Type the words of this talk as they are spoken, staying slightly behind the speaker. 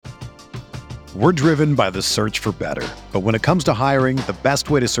We're driven by the search for better. But when it comes to hiring, the best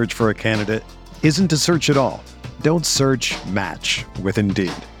way to search for a candidate isn't to search at all. Don't search, match with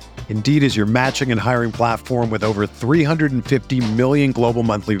Indeed. Indeed is your matching and hiring platform with over 350 million global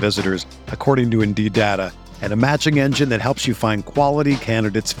monthly visitors, according to Indeed data, and a matching engine that helps you find quality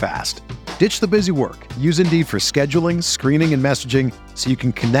candidates fast. Ditch the busy work. Use Indeed for scheduling, screening, and messaging so you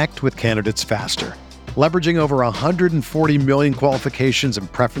can connect with candidates faster. Leveraging over 140 million qualifications and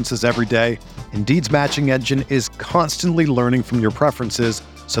preferences every day, Indeed's matching engine is constantly learning from your preferences,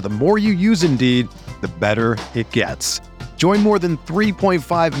 so the more you use Indeed, the better it gets. Join more than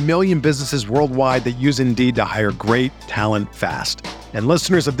 3.5 million businesses worldwide that use Indeed to hire great talent fast. And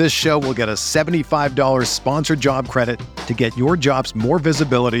listeners of this show will get a $75 sponsored job credit to get your jobs more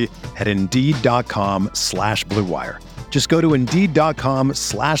visibility at Indeed.com/Blue Wire. Just go to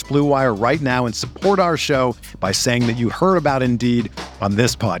Indeed.com/Blue Wire right now and support our show by saying that you heard about Indeed on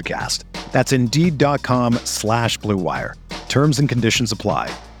this podcast. That's Indeed.com/Blue Wire. Terms and conditions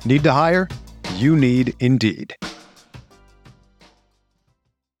apply. Need to hire? You need Indeed.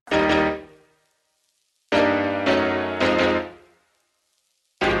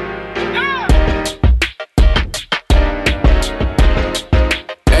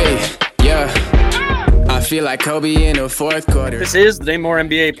 Feel like Kobe in the fourth quarter. This is the Day More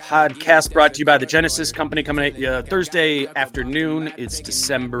NBA podcast brought to you by the Genesis Company, coming at you Thursday afternoon. It's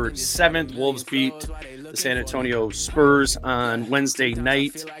December 7th. Wolves beat the San Antonio Spurs on Wednesday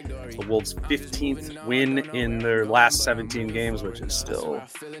night. The Wolves' 15th win in their last 17 games, which is still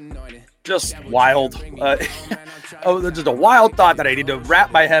just wild. Just a wild thought that I need to wrap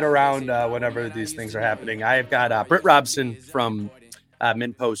my head around whenever these things are happening. I've got Britt Robson from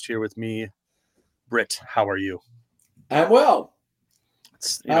Mint Post here with me. Britt, how are you? I'm well.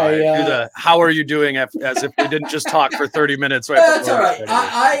 How are you doing as if we didn't just talk for 30 minutes. Right? That's all right.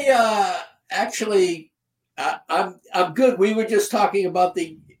 I'm good. We were just talking about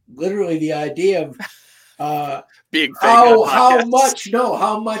the idea of being fake how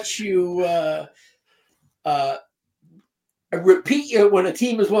much you repeat it when a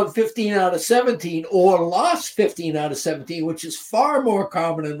team has won 15 out of 17 or lost 15 out of 17, which is far more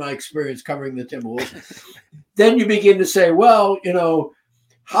common in my experience covering the Timberwolves. Then you begin to say, well,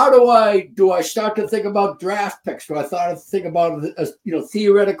 how do I start to think about draft picks? Do I think about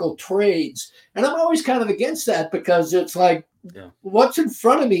theoretical trades? And I'm always kind of against that because it's like, what's in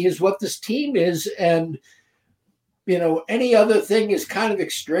front of me is what this team is. And, any other thing is kind of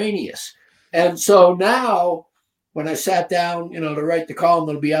extraneous. And so now, when I sat down, to write the column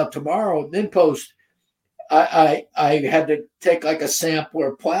that'll be out tomorrow, Mint Post, I had to take like a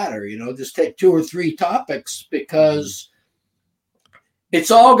sampler platter, just take 2 or 3 topics because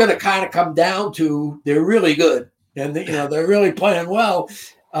it's all going to kind of come down to they're really good and they're really playing well.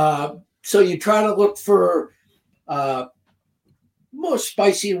 So you try to look for more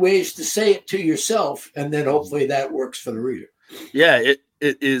spicy ways to say it to yourself, and then hopefully that works for the reader. Yeah, it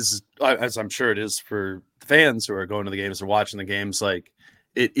is, as I'm sure it is for fans who are going to the games or watching the games. Like,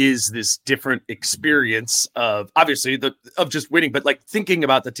 it is this different experience of obviously of just winning, but like thinking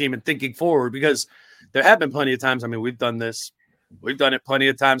about the team and thinking forward, because there have been plenty of times. I mean, we've done it plenty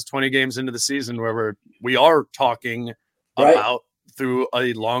of times, 20 games into the season where we are talking about through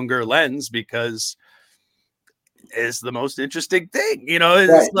a longer lens because it's the most interesting thing, you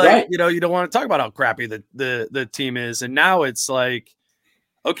don't want to talk about how crappy the team is. And now it's like,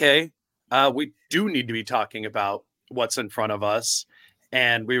 okay, we do need to be talking about what's in front of us.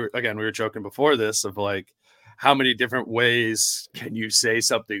 And we were joking before this of like, how many different ways can you say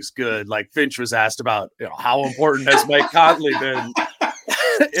something's good? Like Finch was asked about, how important has Mike Conley been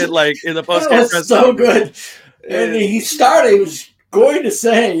in the post game press? So good. And he was going to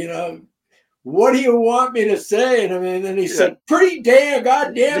say, what do you want me to say? And then he said, pretty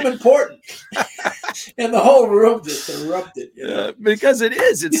goddamn important. And the whole room just erupted. Because it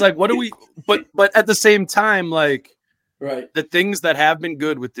is. It's like, what do we, but at the same time, like, the things that have been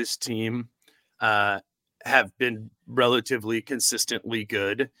good with this team have been relatively consistently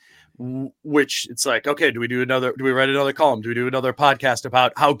good, which it's like, okay, do we write another column? Do we do another podcast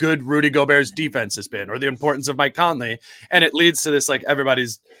about how good Rudy Gobert's defense has been or the importance of Mike Conley? And it leads to this, like,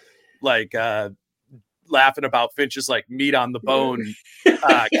 everybody's like laughing about Finch's like meat on the bone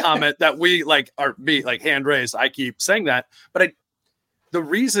comment that we hand raised. I keep saying that, but the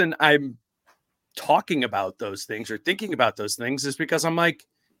reason I'm talking about those things or thinking about those things is because I'm like,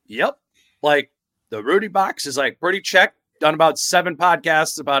 yep, like the Rudy box is like pretty check. Done about 7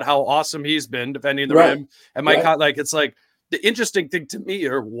 podcasts about how awesome he's been defending the rim. And Mike, like, it's like the interesting thing to me,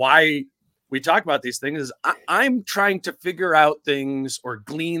 or why we talk about these things is I'm trying to figure out things or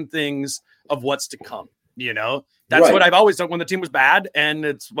glean things of what's to come. That's Right. what I've always done when the team was bad. And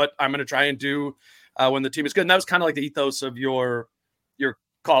it's what I'm going to try and do when the team is good. And that was kind of like the ethos of your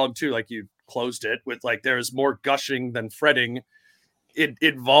column too. Like you closed it with like, there's more gushing than fretting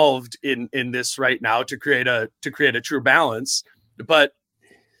involved in this right now to create a true balance. But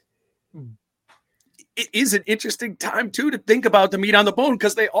it is an interesting time too to think about the meat on the bone,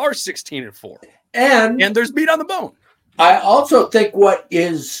 because they are 16-4 and there's meat on the bone. I also think what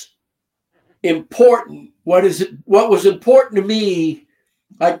is important, what was important to me,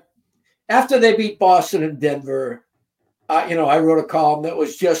 like after they beat Boston and Denver, I wrote a column that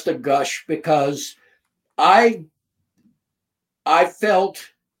was just a gush, because I felt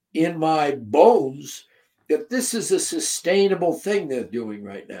in my bones that this is a sustainable thing they're doing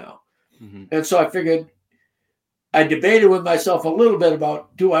right now. Mm-hmm. And so I figured, I debated with myself a little bit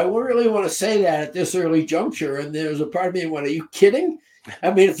about, do I really want to say that at this early juncture? And there's a part of me went, are you kidding?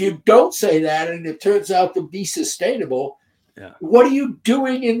 I mean, if you don't say that and it turns out to be sustainable, what are you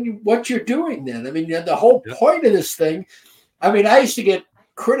doing in what you're doing then? I mean, the whole point of this thing, I mean, I used to get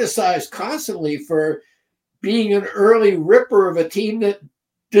criticized constantly for being an early ripper of a team that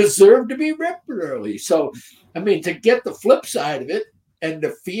deserved to be ripped early. So, I mean, to get the flip side of it and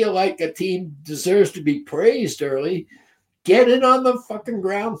to feel like a team deserves to be praised early, get in on the fucking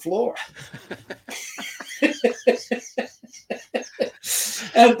ground floor.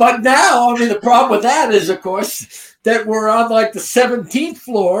 But now, I mean, the problem with that is, of course, that we're on like the 17th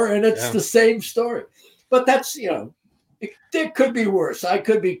floor and it's the same story. But that's, it could be worse. I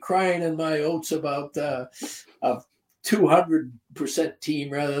could be crying in my oats about a 200%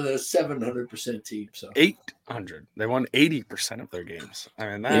 team rather than a 700% team. So 800. They won 80% of their games. I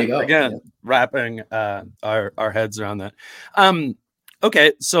mean, that wrapping our heads around that.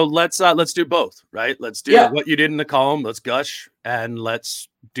 Okay, so let's do both, right? Let's do what you did in the column. Let's gush and let's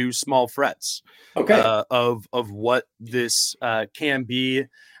do small frets. Okay. Of what this can be.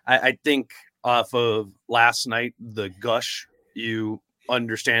 I think off of last night, the gush you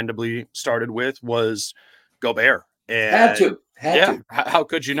understandably started with was Gobert. And had to. How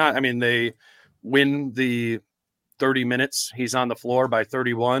could you not? I mean, they win the 30 minutes he's on the floor by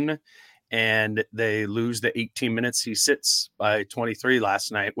 31, and they lose the 18 minutes he sits by 23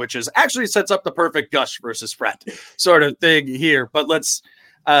 last night, which is actually sets up the perfect gush versus fret sort of thing here. But let's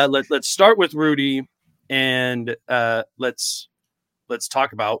start with Rudy, and let's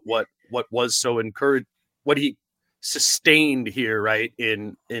talk about what was so encouraged, what he sustained here, right,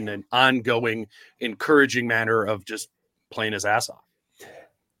 in an ongoing encouraging manner of just playing his ass off.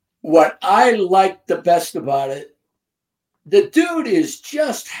 What I liked the best about it, the dude is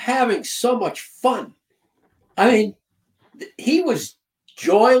just having so much fun. I mean, he was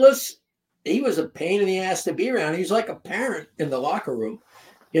joyless. He was a pain in the ass to be around. He was like a parent in the locker room,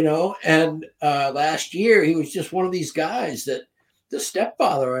 and last year he was just one of these guys that the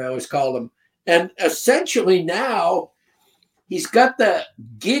stepfather, I always called him. And essentially now he's got the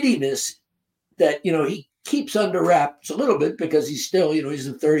giddiness that, he keeps under wraps a little bit because he's still, he's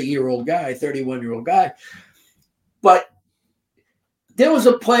a 31-year-old guy. But there was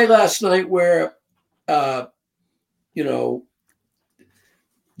a play last night where,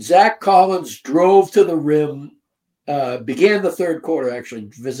 Zach Collins drove to the rim, began the third quarter, actually.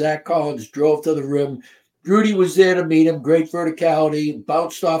 Zach Collins drove to the rim. Rudy was there to meet him, great verticality,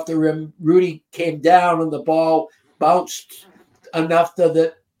 bounced off the rim. Rudy came down and the ball bounced enough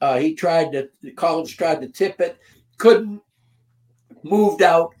that Collins tried to tip it, couldn't, moved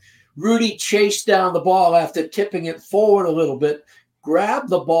out. Rudy chased down the ball after tipping it forward a little bit, grabbed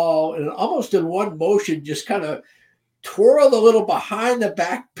the ball, and almost in one motion just kind of twirled a little behind the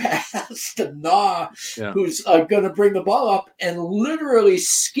back pass to Nah, who's going to bring the ball up, and literally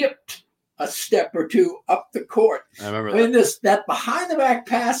skipped a step or two up the court. I remember that behind the back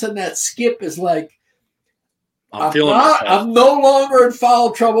pass and that skip is like, I'm no longer in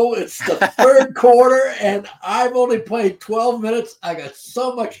foul trouble. It's the third quarter and I've only played 12 minutes. I got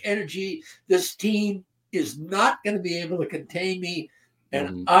so much energy. This team is not going to be able to contain me,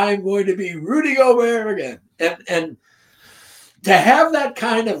 and I'm going to be Rudy Gobert again. And to have that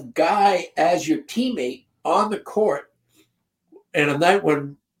kind of guy as your teammate on the court, and a night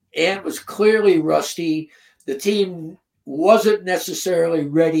when Ant was clearly rusty, the team wasn't necessarily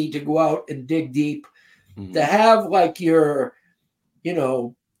ready to go out and dig deep, to have like your,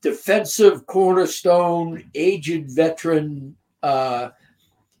 defensive cornerstone, aged veteran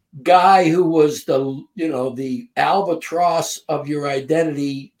guy who was the albatross of your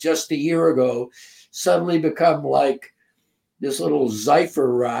identity just a year ago, suddenly become like little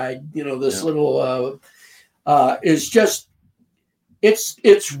Zypher ride, this little is just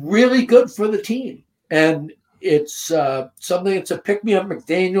it's really good for the team. And it's something that's a pick-me-up.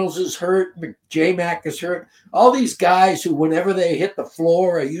 McDaniels is hurt. J-Mac is hurt. All these guys who, whenever they hit the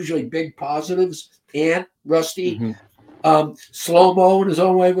floor, are usually big positives. Ant, Rusty, Slow-Mo in his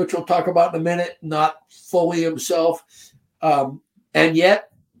own way, which we'll talk about in a minute, not fully himself. And yet,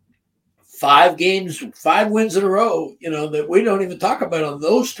 5 wins in a row, that we don't even talk about on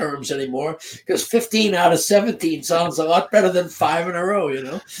those terms anymore, because 15 out of 17 sounds a lot better than 5 in a row,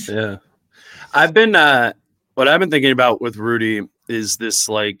 Yeah. What I've been thinking about with Rudy is this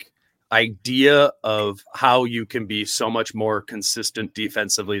like idea of how you can be so much more consistent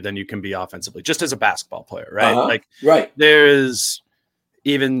defensively than you can be offensively, just as a basketball player, right? Right. There's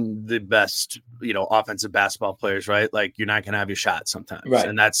even the best, offensive basketball players, right? Like you're not going to have your shot sometimes. Right.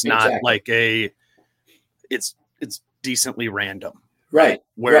 And that's not like it's decently random. Right.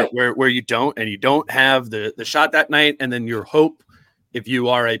 Where you don't have the shot that night. And then your hope, if you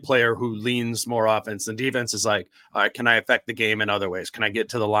are a player who leans more offense than defense, is like, all right, can I affect the game in other ways? Can I get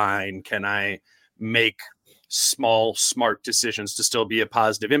to the line? Can I make small, smart decisions to still be a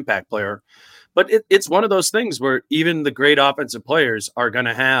positive impact player? But it's one of those things where even the great offensive players are going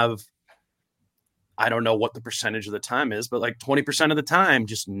to have, I don't know what the percentage of the time is, but like 20% of the time,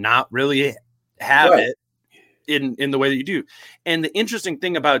 just not really have it in the way that you do. And the interesting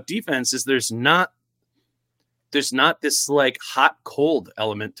thing about defense is there's not this like hot, cold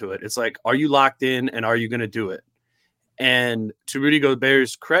element to it. It's like, are you locked in and are you going to do it? And to Rudy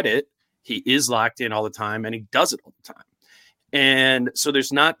Gobert's credit, he is locked in all the time and he does it all the time. And so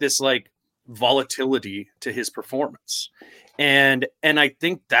there's not this like volatility to his performance. And I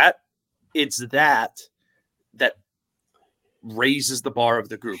think that it's that raises the bar of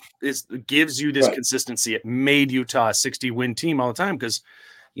the group. It gives you this consistency. It made Utah a 60-win team all the time because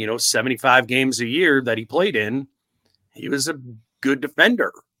 75 games a year that he played in, he was a good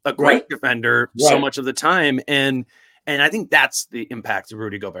defender, a great defender so much of the time. And I think that's the impact of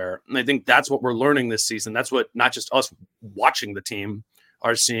Rudy Gobert. And I think that's what we're learning this season. That's what not just us watching the team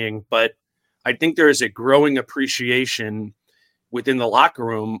are seeing, but I think there is a growing appreciation within the locker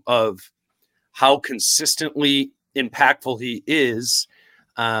room of how consistently impactful he is.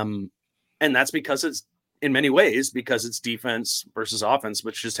 And that's because it's, in many ways, because it's defense versus offense,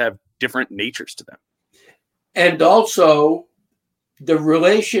 which just have different natures to them. And also the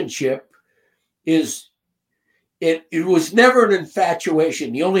relationship is, it was never an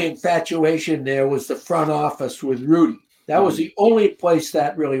infatuation. The only infatuation there was the front office with Rudy. That was the only place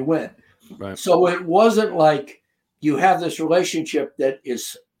that really went. Right. So it wasn't like you have this relationship that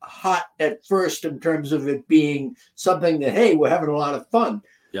is hot at first in terms of it being something that, hey, we're having a lot of fun.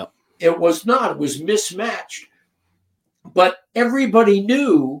 It was not. It was mismatched. But everybody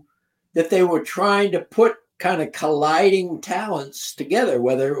knew that they were trying to put kind of colliding talents together,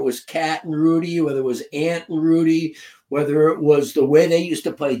 whether it was Cat and Rudy, whether it was Ant and Rudy, whether it was the way they used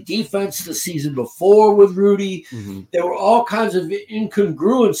to play defense the season before with Rudy. There were all kinds of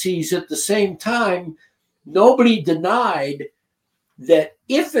incongruencies at the same time. Nobody denied that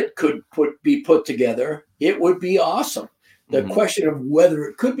if it could be put together, it would be awesome. The question of whether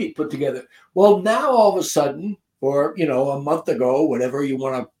it could be put together. Well, now all of a sudden, or, a month ago, whatever you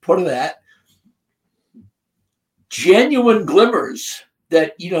want to put it at, genuine glimmers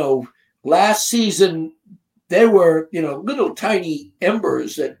that, last season, they were, little tiny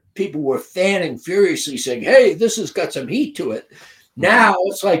embers that people were fanning furiously saying, hey, this has got some heat to it. Now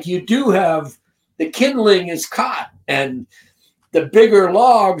it's like you do have the kindling is caught and the bigger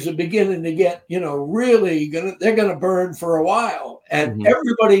logs are beginning to get, really they're going to burn for a while. And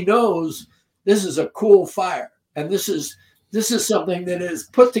everybody knows this is a cool fire. And this is something that is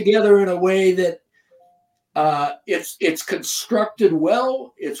put together in a way that it's constructed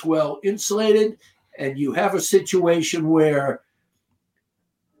well, it's well insulated, and you have a situation where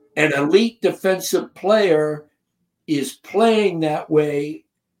an elite defensive player is playing that way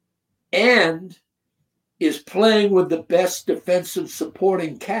and is playing with the best defensive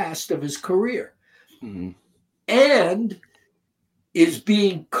supporting cast of his career and is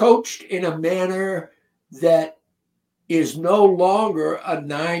being coached in a manner that is no longer a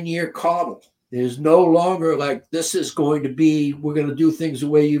 9-year coddle. There's no longer like, this is going to be, we're going to do things the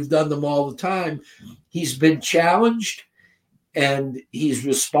way you've done them all the time. He's been challenged and he's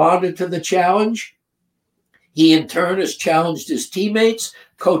responded to the challenge. He in turn has challenged his teammates.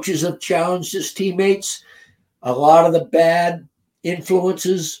 Coaches have challenged his teammates. A lot of the bad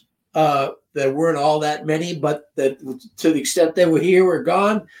influences, there weren't all that many, but that to the extent they were here, were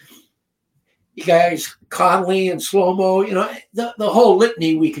gone. you guys, Conley and slow-mo, the whole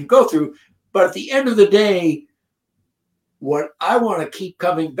litany we can go through. But at the end of the day, what I want to keep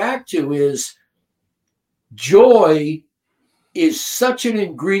coming back to is joy is such an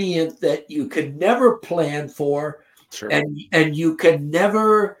ingredient that you can never plan for. Sure. And you can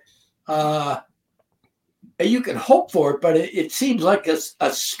never, you can hope for it, but it seems like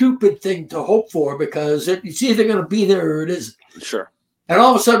a stupid thing to hope for because it's either going to be there or it isn't. Sure. And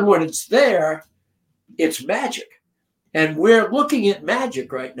all of a sudden when it's there, it's magic. And we're looking at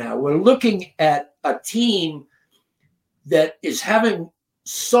magic right now. We're looking at a team that is having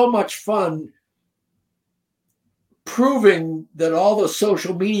so much fun proving that all the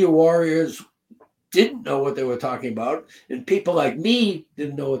social media warriors didn't know what they were talking about. And people like me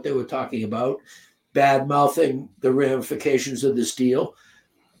didn't know what they were talking about, bad mouthing the ramifications of this deal.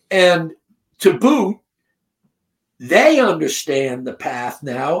 And to boot, they understand the path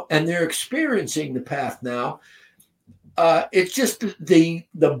now and they're experiencing the path now. It's just the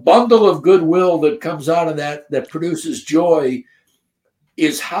bundle of goodwill that comes out of that produces joy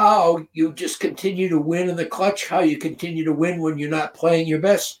is how you just continue to win in the clutch, how you continue to win when you're not playing your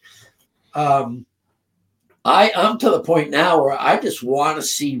best. I'm to the point now where I just want to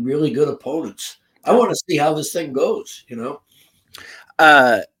see really good opponents. I want to see how this thing goes,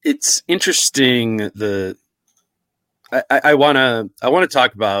 It's interesting. I want to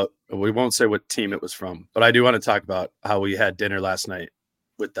talk about, we won't say what team it was from, but I do want to talk about how we had dinner last night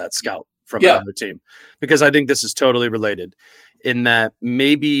with that scout from another team, because I think this is totally related in that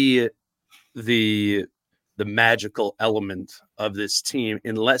maybe the magical element of this team,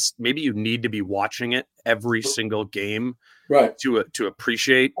 unless maybe you need to be watching it every single game, right, to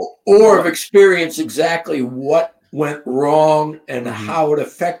appreciate or have experienced exactly what went wrong and how it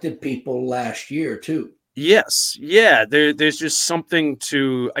affected people last year too. Yes. Yeah. There's just something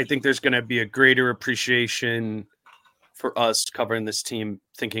to, I think there's going to be a greater appreciation for us covering this team,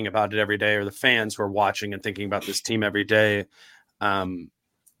 thinking about it every day, or the fans who are watching and thinking about this team every day.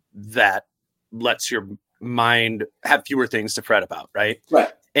 That lets your mind have fewer things to fret about. Right.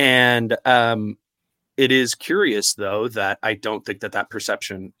 Right. And, it is curious though, that I don't think that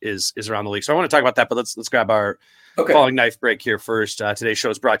perception is around the league. So I want to talk about that, but let's grab our Falling Knife break here first. Today's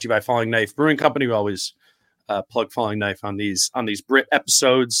show is brought to you by Falling Knife Brewing Company. We always plug Falling Knife on these Britt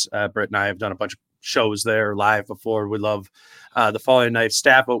episodes. Britt and I have done a bunch of shows there live before. We love the Falling Knife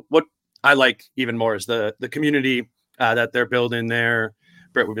staff. But what I like even more is the community that they're building there.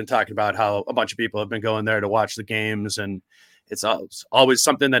 Britt, we've been talking about how a bunch of people have been going there to watch the games, and it's always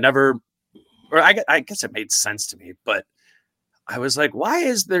something that never, or I guess it made sense to me, but I was like, why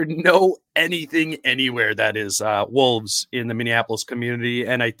is there no anything anywhere that is Wolves in the Minneapolis community?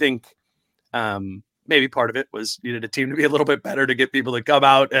 And I think maybe part of it was needed a team to be a little bit better to get people to come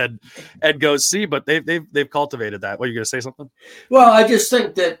out and go see, but they've cultivated that. What, are you going to say something? Well, I just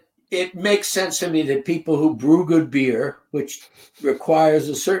think that it makes sense to me that people who brew good beer, which requires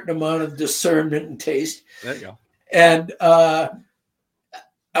a certain amount of discernment and taste, there you go, and are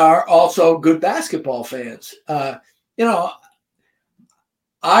also good basketball fans. When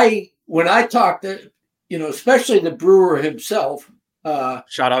I talk to, especially the brewer himself,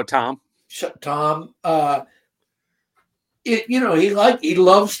 shout out Tom. He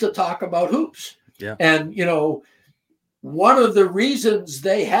loves to talk about hoops. Yeah. And, one of the reasons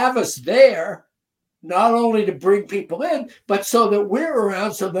they have us there, not only to bring people in, but so that we're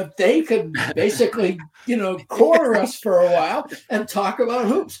around so that they can basically, corner us for a while and talk about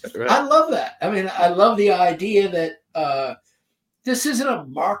hoops. Right. I love that. I mean, I love the idea that this isn't a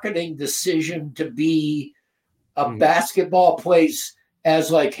marketing decision to be a basketball place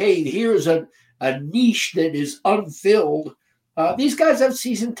as like, hey, here's a niche that is unfilled. These guys have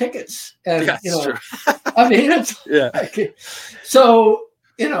season tickets. And, true. I mean, it's so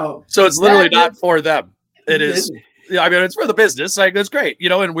it's literally not for them. It is. Yeah, I mean, it's for the business. Like, it's great,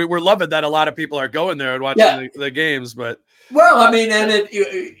 and we're loving that a lot of people are going there and watching the games. But I mean, and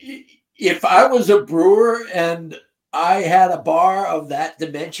if I was a brewer and I had a bar of that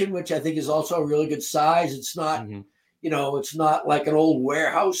dimension, which I think is also a really good size, it's not, it's not like an old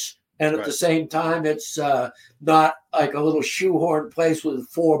warehouse, and at the same time, it's not like a little shoehorn place with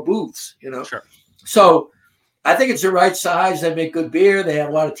 4 booths. Sure. So I think it's the right size. They make good beer. They have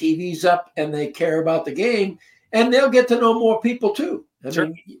a lot of TVs up, and they care about the game, and they'll get to know more people too. I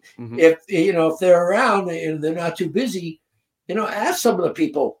mean, if they're around and they're not too busy, ask some of the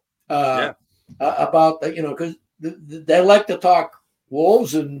people about because they like to talk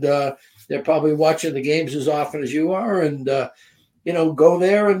Wolves, and they're probably watching the games as often as you are, and go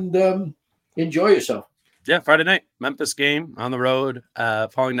there and enjoy yourself. Yeah, Friday night, Memphis game on the road.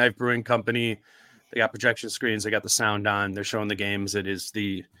 Falling Knife Brewing Company. They got projection screens. They got the sound on. They're showing the games. It is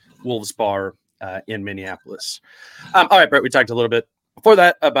the Wolves Bar in Minneapolis. All right, Brett, we talked a little bit before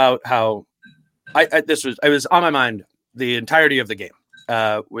that about how it was on my mind the entirety of the game.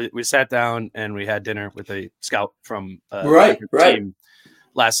 We sat down and we had dinner with a scout from Right. team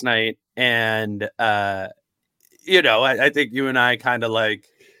last night. And, I think you and I kind of like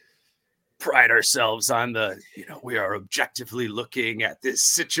pride ourselves on we are objectively looking at this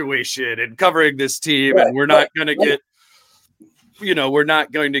situation and covering this team. Right, and we're not going to get, we're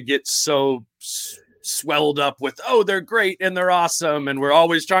not going to get so swelled up with, oh, they're great and they're awesome. And we're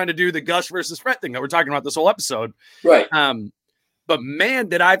always trying to do the Gush versus Fred thing that we're talking about this whole episode. Right. But man,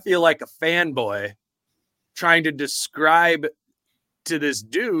 did I feel like a fanboy trying to describe to this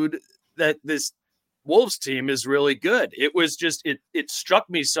dude that this Wolves team is really good. It was just, it struck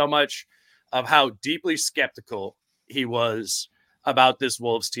me so much of how deeply skeptical he was about this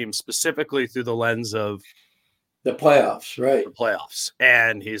Wolves team, specifically through the lens of the playoffs, right? The playoffs.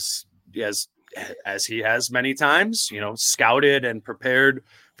 And as he has many times, scouted and prepared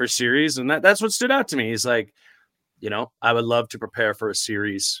for series. And that's what stood out to me. He's like, I would love to prepare for a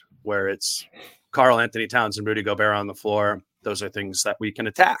series where it's Karl Anthony Towns and Rudy Gobert on the floor. Those are things that we can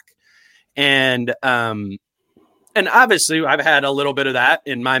attack. And obviously I've had a little bit of that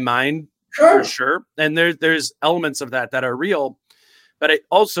in my mind. For sure. And there's elements of that are real, but it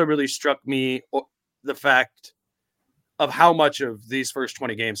also really struck me the fact of how much of these first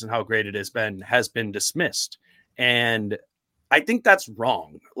 20 games and how great it has been dismissed. And I think that's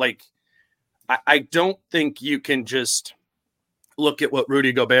wrong. Like, I don't think you can just look at what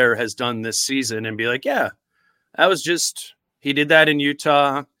Rudy Gobert has done this season and be like, yeah, he did that in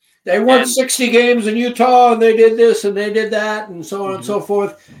Utah. They won 60 games in Utah and they did this and they did that and so on and so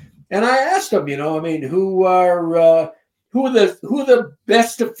forth. And I asked him, who are the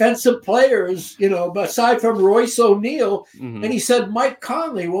best defensive players, aside from Royce O'Neal. Mm-hmm. And he said Mike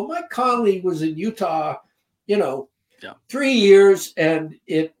Conley. Well, Mike Conley was in Utah, 3 years. And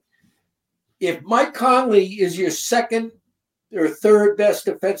if Mike Conley is your second or third best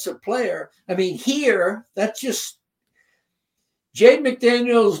defensive player, I mean, here, that's just Jade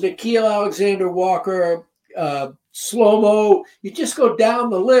McDaniels, Nickeil Alexander-Walker, Slow-Mo, you just go down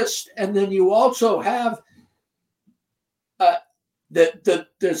the list, and then you also have the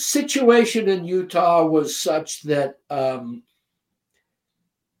situation in Utah was such that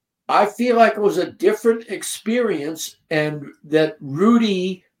I feel like it was a different experience, and that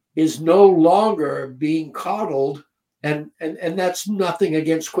Rudy is no longer being coddled, and that's nothing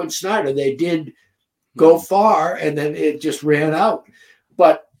against Quinn Snyder. They did go far, and then it just ran out.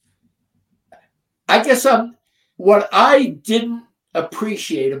 But I guess what I didn't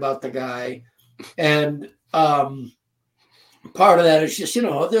appreciate about the guy, and part of that is just,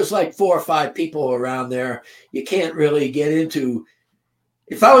 there's like 4 or 5 people around there. You can't really get into.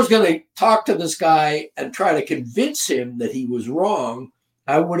 If I was going to talk to this guy and try to convince him that he was wrong,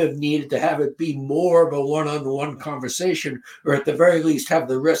 I would have needed to have it be more of a one-on-one conversation, or at the very least have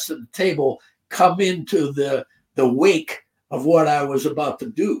the rest of the table come into the wake of what I was about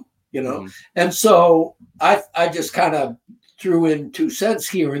to do. Mm-hmm. And so I just kind of threw in 2 cents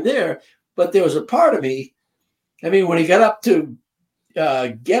here and there, but there was a part of me. I mean, when he got up to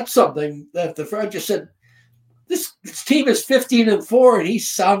get something, that the friend just said, this team is 15-4, and he's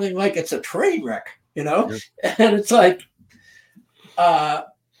sounding like it's a train wreck, Yeah. And it's like, I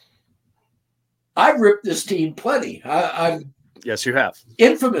ripped this team plenty. I'm yes, you have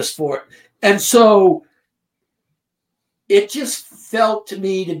infamous for it, and so. It just felt to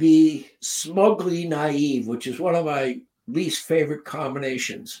me to be smugly naive, which is one of my least favorite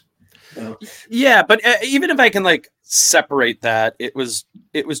combinations. Yeah, but even if I can separate that, it was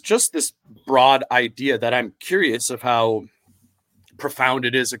just this broad idea that I'm curious of how profound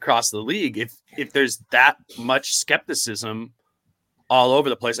it is across the league. If there's that much skepticism all over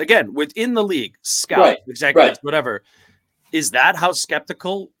the place, again, within the league, scouts, executives, whatever, is that how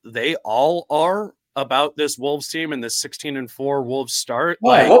skeptical they all are about this Wolves team and this 16-4 Wolves start?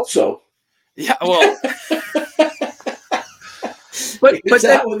 Well, I hope so. Yeah, well, but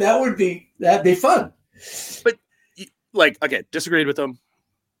that'd be fun. But again, disagreed with him.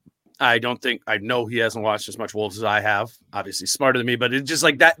 I know he hasn't watched as much Wolves as I have. Obviously smarter than me, but it's just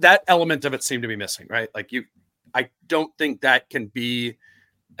that element of it seemed to be missing, right? I don't think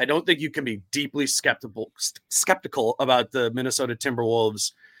you can be deeply skeptical about the Minnesota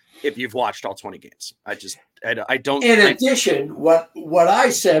Timberwolves if you've watched all 20 games. I don't. In addition, what I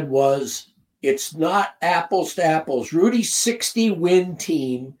said was, it's not apples to apples. Rudy's 60-win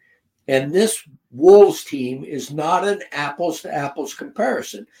team and this Wolves team is not an apples to apples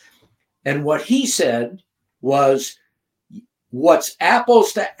comparison. And what he said was, what's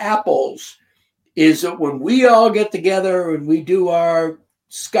apples to apples is that when we all get together and we do our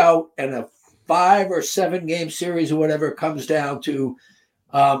scout and a 5 or 7 game series or whatever comes down to,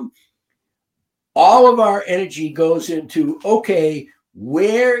 all of our energy goes into, okay,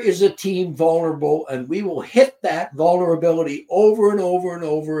 where is a team vulnerable? And we will hit that vulnerability over and over and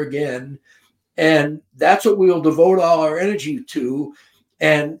over again. And that's what we'll devote all our energy to.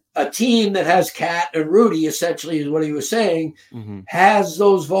 And a team that has Cat and Rudy, essentially, is what he was saying, has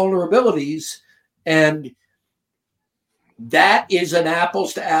those vulnerabilities. And that is an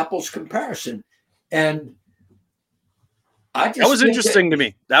apples to apples comparison. And I just that was interesting to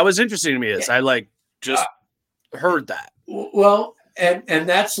me. That was interesting to me. As I heard that. Well, and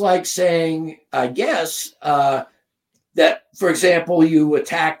that's like saying, I guess, that, for example, you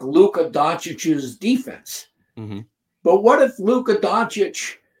attack Luka Doncic's defense. But what if Luka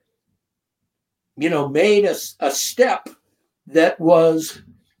Doncic, made a step that was,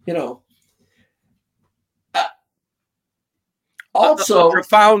 also a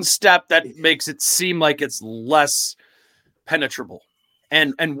profound step that makes it seem like it's less penetrable.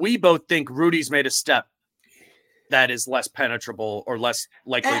 And we both think Rudy's made a step that is less penetrable or less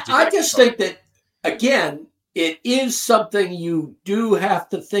likely to. I just think that, again, it is something you do have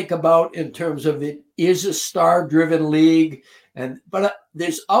to think about in terms of it is a star-driven league. But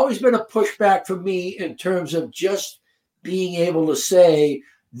there's always been a pushback from me in terms of just being able to say,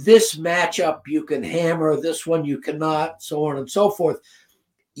 this matchup you can hammer, this one you cannot, so on and so forth.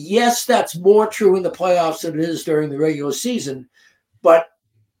 Yes, that's more true in the playoffs than it is during the regular season, but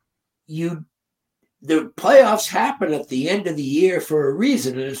the playoffs happen at the end of the year for a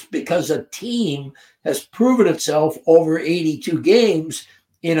reason. And it's because a team has proven itself over 82 games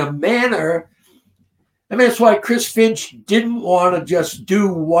in a manner. I mean, that's why Chris Finch didn't want to just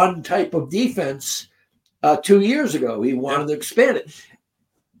do one type of defense 2 years ago. He wanted to expand it.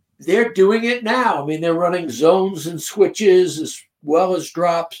 They're doing it now. I mean, they're running zones and switches as well as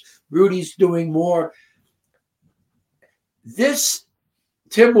drops. Rudy's doing more. This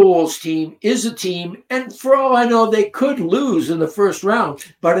Timberwolves team is a team, and for all I know, they could lose in the first round,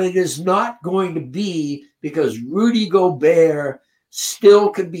 but it is not going to be because Rudy Gobert still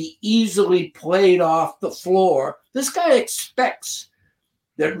can be easily played off the floor. This guy expects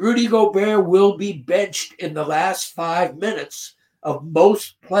that Rudy Gobert will be benched in the last 5 minutes of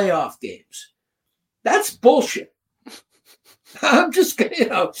most playoff games. That's bullshit. I'm just,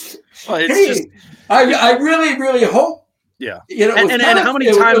 I really, really hope. Yeah. And how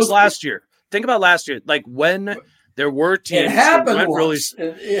many times last year? Think about last year. Like when there were teams that went once.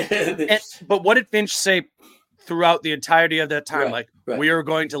 but what did Finch say throughout the entirety of that time? We are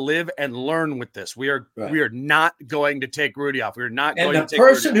going to live and learn with this. We are not going to take Rudy off. We are not going to take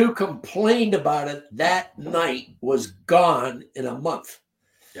Rudy off. And the person who complained about it that night was gone in a month.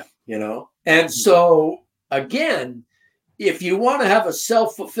 Yeah. And so again, if you want to have a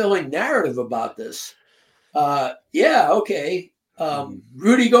self-fulfilling narrative about this, okay.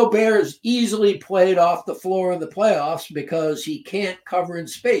 Rudy Gobert is easily played off the floor in the playoffs because he can't cover in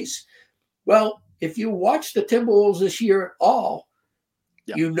space. Well, if you watch the Timberwolves this year at all,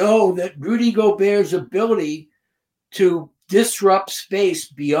 you know that Rudy Gobert's ability to disrupt space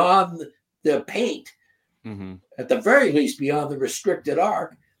beyond the paint, at the very least beyond the restricted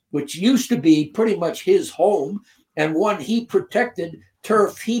arc, which used to be pretty much his home and one he protected,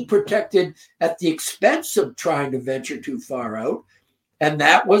 turf he protected at the expense of trying to venture too far out. And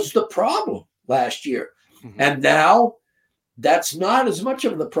that was the problem last year. And now that's not as much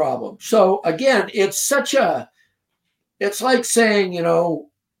of the problem. So again, it's like saying,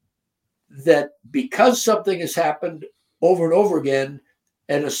 that because something has happened over and over again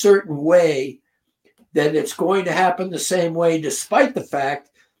in a certain way, then it's going to happen the same way, despite the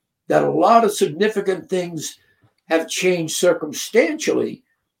fact that a lot of significant things have changed circumstantially,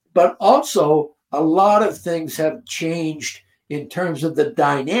 but also a lot of things have changed in terms of the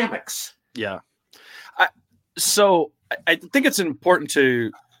dynamics. Yeah. So I think it's important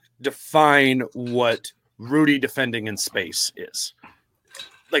to define what Rudy defending in space is.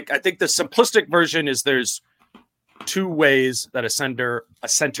 Like, I think the simplistic version is there's 2 ways that a center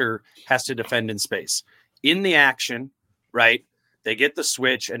has to defend in space. In the action, right? They get the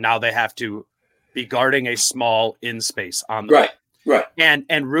switch and now they have to be guarding a small in space on the right.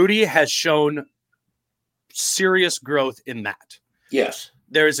 And Rudy has shown serious growth in that. Yes.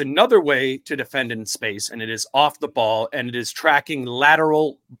 There is another way to defend in space, and it is off the ball, and it is tracking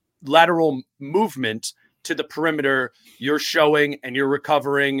lateral movement to the perimeter, you're showing and you're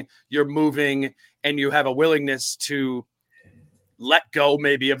recovering, you're moving, and you have a willingness to let go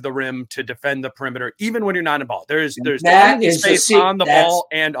maybe of the rim to defend the perimeter, even when you're not in ball. There's defending space on the ball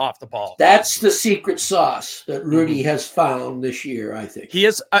and off the ball. That's the secret sauce that Rudy has found this year, I think. He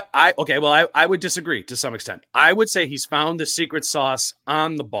is. Okay, well, I would disagree to some extent. I would say he's found the secret sauce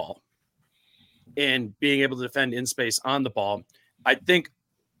on the ball and being able to defend in space on the ball. I think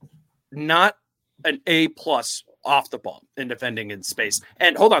not an A+ off the ball in defending in space.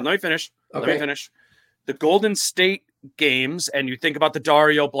 And hold on, let me finish. The Golden State games, and you think about the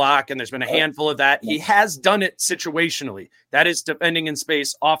Dario block, and there's been a handful of that. He has done it situationally. That is defending in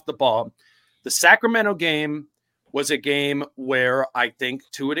space off the ball. The Sacramento game was a game where I think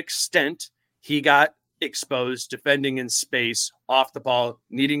to an extent he got exposed defending in space off the ball,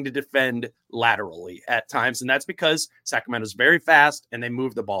 needing to defend laterally at times. And that's because Sacramento's very fast and they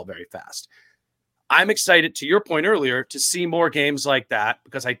move the ball very fast. I'm excited, to your point earlier, to see more games like that,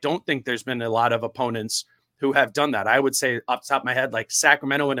 because I don't think there's been a lot of opponents who have done that. I would say off the top of my head, like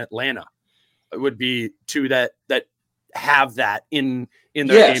Sacramento and Atlanta would be two that have that in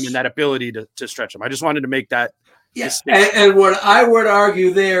their game and that ability to stretch them. I just wanted to make that. Yes. And what I would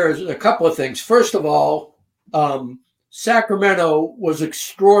argue there is a couple of things. First of all, Sacramento was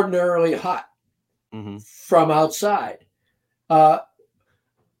extraordinarily hot from outside. I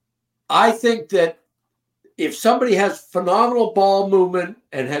think that if somebody has phenomenal ball movement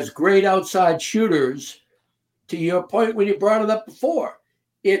and has great outside shooters, to your point when you brought it up before,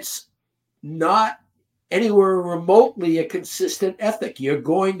 it's not anywhere remotely a consistent ethic. You're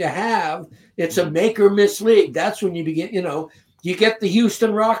going to have, it's a make or miss league. That's when you begin, you get the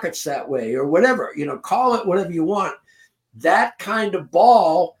Houston Rockets that way or whatever, call it whatever you want. That kind of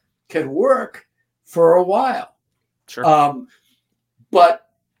ball can work for a while. Sure. But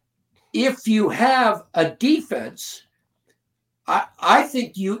if you have a defense, I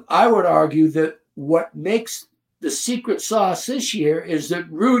think I would argue that what makes the secret sauce this year is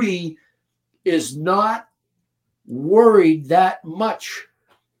that Rudy is not worried that much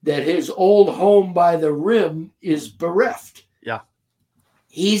that his old home by the rim is bereft. Yeah.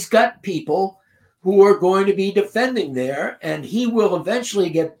 He's got people who are going to be defending there, and he will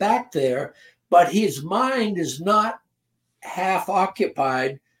eventually get back there, but his mind is not half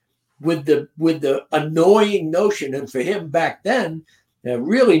occupied with the annoying notion, and for him back then, a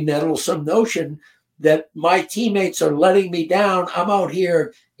really nettlesome notion that my teammates are letting me down. I'm out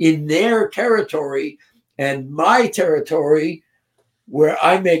here in their territory, and my territory where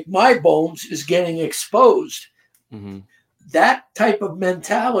I make my bones is getting exposed. Mm-hmm. That type of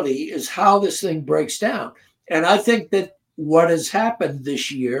mentality is how this thing breaks down. And I think that what has happened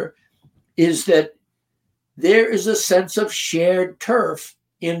this year is that there is a sense of shared turf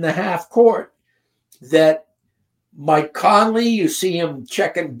in the half court that Mike Conley, you see him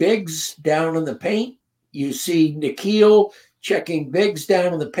checking bigs down in the paint. You see Nikhil checking bigs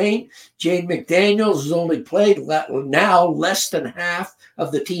down in the paint. Jane McDaniels has only played now less than half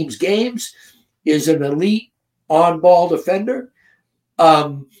of the team's games, is an elite on-ball defender.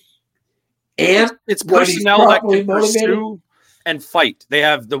 And it's personnel that can pursue and fight. They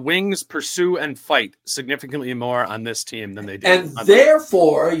have the wings pursue and fight significantly more on this team than they do. And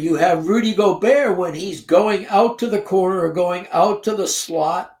therefore, you have Rudy Gobert when he's going out to the corner or going out to the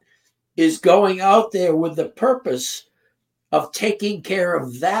slot, is going out there with the purpose of taking care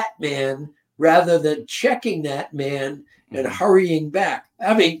of that man rather than checking that man and hurrying back.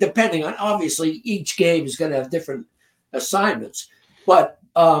 I mean, depending on, obviously, each game is going to have different assignments. But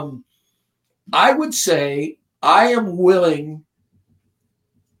I would say I am willing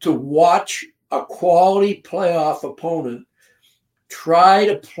to watch a quality playoff opponent try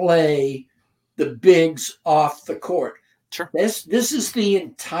to play the bigs off the court. Sure. This is the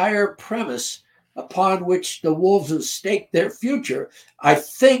entire premise upon which the Wolves have staked their future. I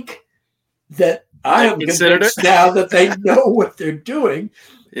think that I am convinced now that they know what they're doing.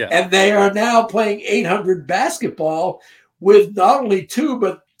 Yeah. And they are now playing 800 basketball with not only 2,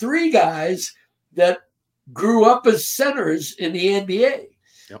 but 3 guys that grew up as centers in the NBA.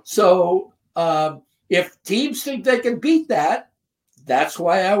 Yep. So if teams think they can beat that, that's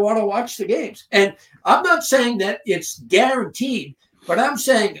why I want to watch the games. And I'm not saying that it's guaranteed, but I'm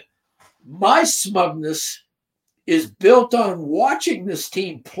saying my smugness is built on watching this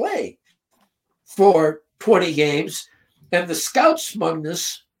team play for 20 games. And the scout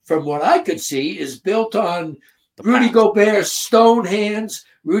smugness, from what I could see, is built on Rudy Gobert's stone hands,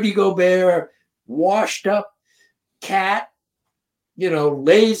 Rudy Gobert washed up, cat,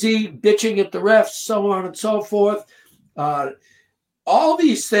 lazy, bitching at the refs, so on and so forth. All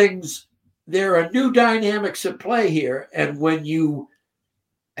these things there are new dynamics at play here. And when you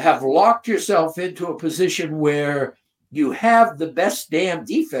have locked yourself into a position where you have the best damn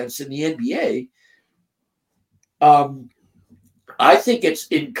defense in the NBA, I think it's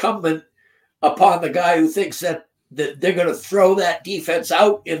incumbent upon the guy who thinks that they're going to throw that defense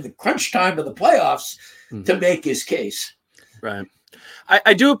out in the crunch time of the playoffs to make his case. Right.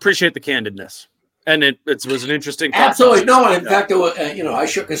 I do appreciate the candidness. And it was an interesting. Absolutely. No, and in fact, it was, I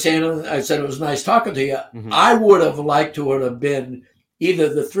shook his hand and I said, it was nice talking to you. Mm-hmm. I would have liked to have been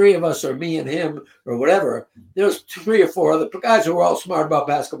either the three of us or me and him or whatever. There's 3 or 4 other guys who were all smart about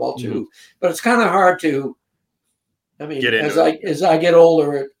basketball too. Mm-hmm. But it's kind of hard to, as I get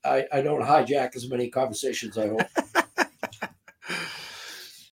older, I don't hijack as many conversations, I hope.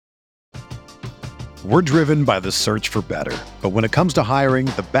 We're driven by the search for better. But when it comes to hiring,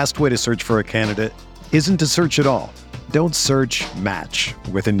 the best way to search for a candidate isn't to search at all. Don't search, match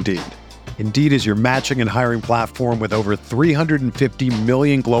with Indeed. Indeed is your matching and hiring platform with over 350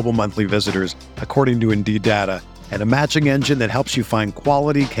 million global monthly visitors, according to Indeed data, and a matching engine that helps you find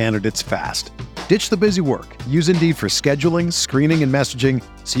quality candidates fast. Ditch the busy work. Use Indeed for scheduling, screening, and messaging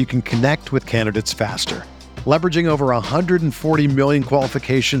so you can connect with candidates faster. Leveraging over 140 million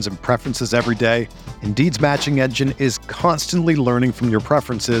qualifications and preferences every day, Indeed's matching engine is constantly learning from your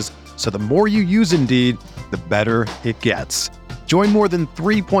preferences, so the more you use Indeed, the better it gets. Join more than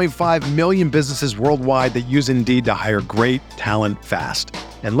 3.5 million businesses worldwide that use Indeed to hire great talent fast.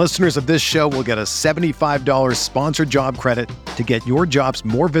 And listeners of this show will get a $75 sponsored job credit to get your jobs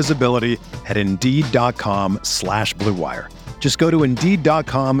more visibility at Indeed.com/Blue Wire. Just go to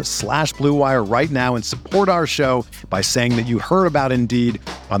Indeed.com/Blue Wire right now and support our show by saying that you heard about Indeed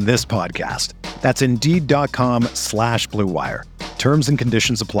on this podcast. That's Indeed.com/Blue Wire. Terms and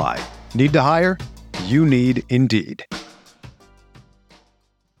conditions apply. Need to hire? You need Indeed.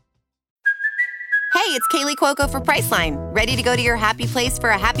 Hey, it's Kaylee Cuoco for Priceline. Ready to go to your happy place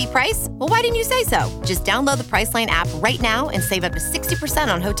for a happy price? Well, why didn't you say so? Just download the Priceline app right now and save up to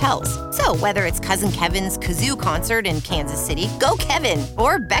 60% on hotels. So whether it's Cousin Kevin's Kazoo Concert in Kansas City, go Kevin,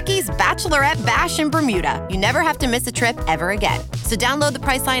 or Becky's Bachelorette Bash in Bermuda, you never have to miss a trip ever again. So download the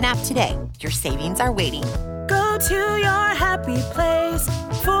Priceline app today. Your savings are waiting. Go to your happy place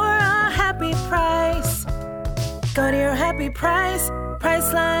for a happy price. Go to your happy price,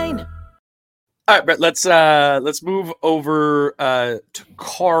 Priceline. All right, Brett, let's move over to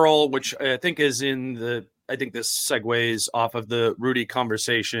Carl, which I think is I think this segues off of the Rudy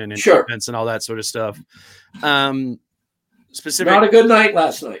conversation and defense and all that sort of stuff. Specific, not a good night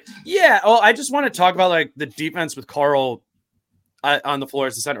last night. Yeah. Well, I just want to talk about like the defense with Carl on the floor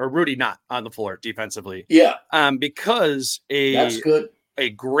as the center, or Rudy not on the floor defensively. Yeah. Because that's good. A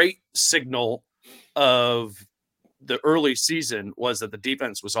great signal of the early season was that the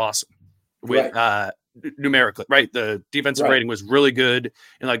defense was awesome. With numerically, right? The defensive rating was really good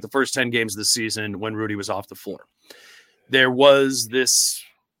in like the first 10 games of the season when Rudy was off the floor. There was this,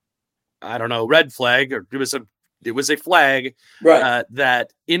 I don't know, red flag, or it was a flag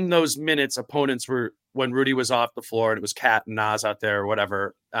that in those minutes, opponents were, when Rudy was off the floor and it was Cat and Nas out there or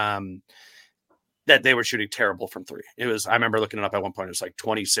whatever, that they were shooting terrible from three. It was, I remember looking it up at one point, it was like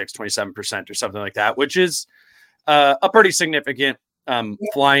 27% or something like that, which is a pretty significant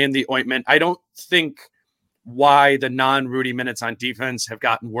fly in the ointment. I don't think why the non-Rudy minutes on defense have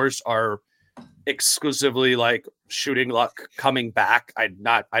gotten worse are exclusively like shooting luck coming back. I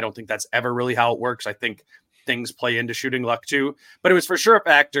don't think that's ever really how it works. I think things play into shooting luck too, but it was for sure a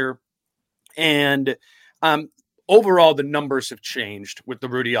factor. And overall, the numbers have changed with the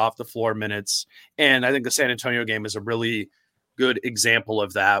Rudy off the floor minutes. And I think the San Antonio game is a really good example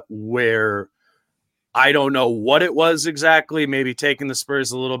of that, where I don't know what it was exactly, maybe taking the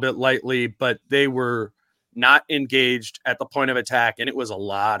Spurs a little bit lightly, but they were not engaged at the point of attack. And it was a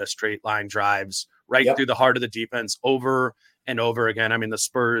lot of straight line drives through the heart of the defense over and over again. I mean, the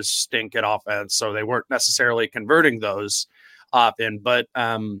Spurs stink at offense, so they weren't necessarily converting those often, but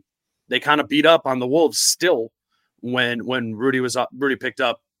they kind of beat up on the Wolves still when Rudy picked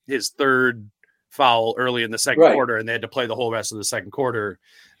up his third foul early in the second quarter, and they had to play the whole rest of the second quarter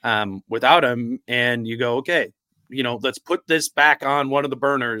without him. And you go, okay, let's put this back on one of the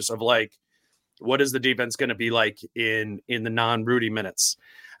burners of like, what is the defense going to be like in the non-Rudy minutes?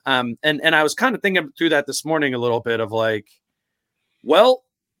 And I was kind of thinking through that this morning a little bit of like, well,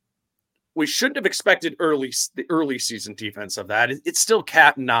 we shouldn't have expected the early season defense of that. It's still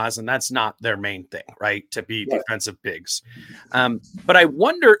Cat and Nas, and that's not their main thing, right? To be defensive bigs. But I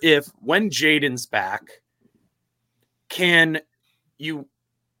wonder if when Jaden's back, can you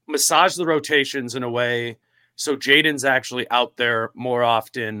massage the rotations in a way so Jaden's actually out there more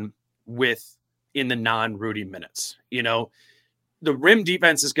often in the non-Rudy minutes. You know, the rim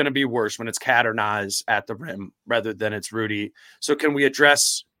defense is going to be worse when it's Cat or Nas at the rim rather than it's Rudy. So can we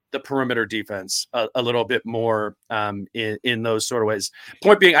address the perimeter defense a little bit more in those sort of ways?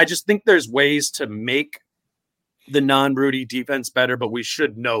 Point being, I just think there's ways to make the non-Rudy defense better, but we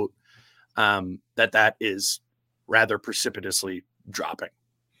should note that is rather precipitously dropping.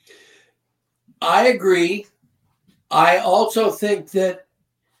 I agree. I also think that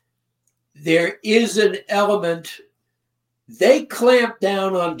there is an element. They clamp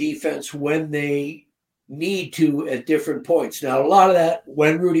down on defense when they need to at different points. Now, a lot of that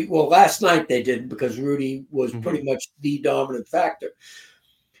when Rudy, well, last night they didn't because Rudy was pretty much the dominant factor.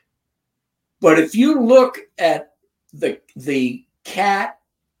 But if you look at the Cat,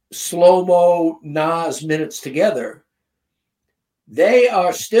 Slow-Mo, Nas minutes together, they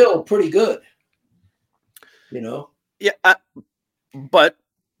are still pretty good. You know? Yeah, but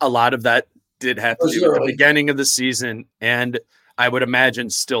a lot of that did have to do with the beginning of the season, and I would imagine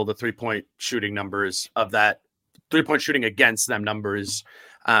still the 3-point shooting numbers of that 3-point shooting against them numbers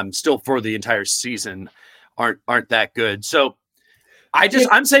still for the entire season aren't that good. So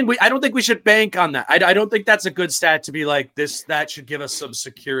I'm saying I don't think we should bank on that. I don't think that's a good stat to be like this. That should give us some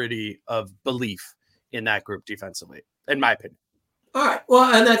security of belief in that group defensively, in my opinion. All right.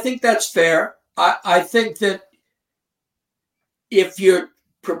 Well, and I think that's fair. I think that if you're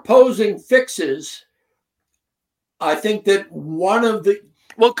proposing fixes, I think that one of the...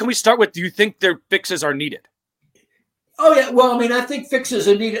 Well, can we start with, do you think their fixes are needed? Oh, yeah. Well, I mean, I think fixes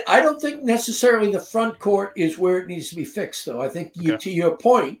are needed. I don't think necessarily the front court is where it needs to be fixed, though. I think to your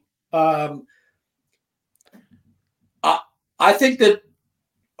point, I think that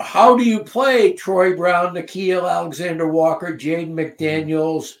how do you play Troy Brown, Nickeil Alexander-Walker, Jaden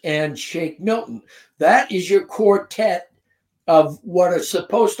McDaniels, and Shake Milton? That is your quartet of what are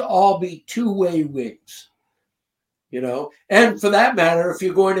supposed to all be two-way wings, you know? And for that matter, if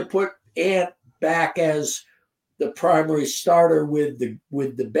you're going to put Ant back as the primary starter with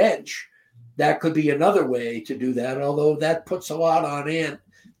the bench, that could be another way to do that, although that puts a lot on Ant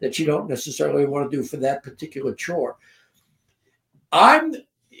that you don't necessarily want to do for that particular chore.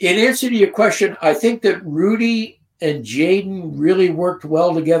 In answer to your question, I think that Rudy and Jaden really worked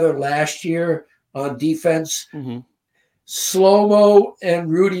well together last year on defense. Mm-hmm. Slow-Mo and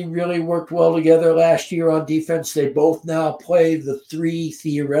Rudy really worked well together last year on defense. They both now play the 3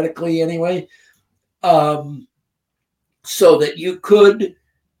 theoretically anyway, so that you could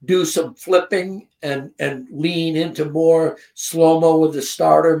do some flipping and lean into more Slow-Mo with the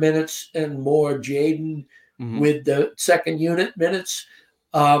starter minutes and more Jaden with the second unit minutes.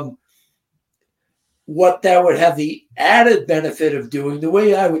 What that would have the added benefit of doing, the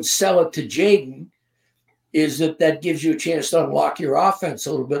way I would sell it to Jaden, is that gives you a chance to unlock your offense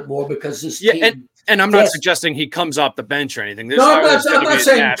a little bit more because this team... And I'm not suggesting he comes off the bench or anything. I'm not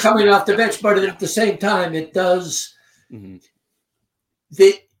saying coming off the bench, but at the same time, it does... Mm-hmm.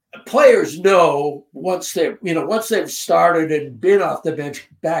 The players know once they've started and been off the bench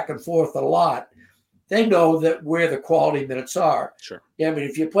back and forth a lot, they know that where the quality minutes are. Sure. Yeah, I mean,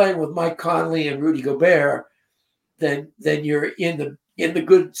 if you're playing with Mike Conley and Rudy Gobert, then you're in the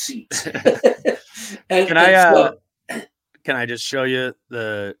good seats. Can I just show you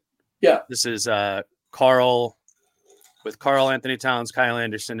this is Carl Anthony Towns, Kyle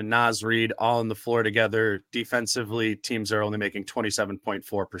Anderson, and Naz Reid all on the floor together. Defensively, teams are only making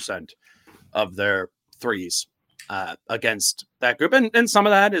 27.4% of their threes against that group. And some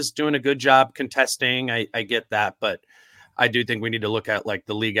of that is doing a good job contesting. I get that, but I do think we need to look at like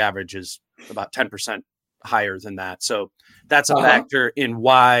the league average is about 10% higher than that. So that's a factor in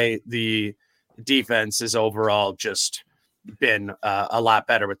why the defense is overall just been a lot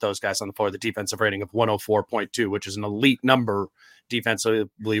better with those guys on the floor. The defensive rating of 104.2, which is an elite number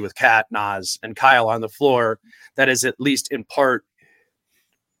defensively with Kat, Nas, and Kyle on the floor. That is at least in part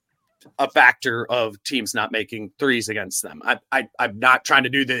a factor of teams not making threes against them. I'm not trying to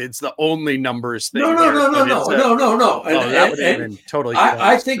do that. It's the only numbers thing. No. That would have been totally.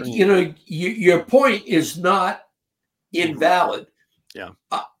 I think your point is not invalid. Yeah,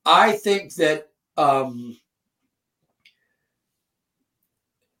 I think that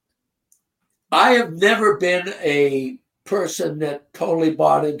I have never been a person that totally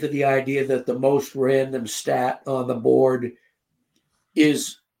bought into the idea that the most random stat on the board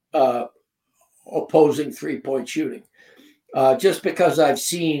is opposing 3-point shooting. Just because I've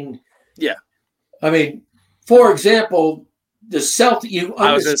seen, I mean, for example, the Celtics.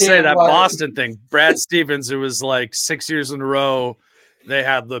 I was going to say that Boston thing. Brad Stevens, who was like 6 years in a row they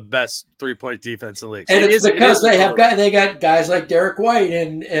have the best 3-point defense in the league. And it's because they got guys like Derek White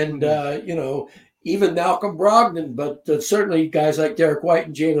and even Malcolm Brogdon, but certainly guys like Derek White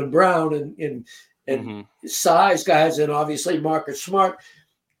and Jaylen Brown and size guys, and obviously Marcus Smart.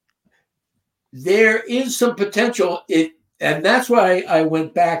 There is some potential. And that's why I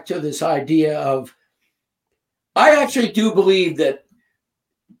went back to this idea of, I actually do believe that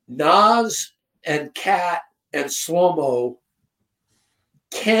Nas and Cat and Slow-Mo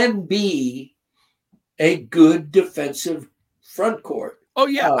can be a good defensive front court. Oh,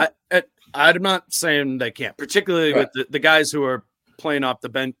 yeah. I'm not saying they can't, particularly with the guys who are playing off the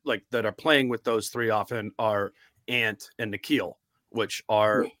bench, like that are playing with those three often are Ant and Nikhil, which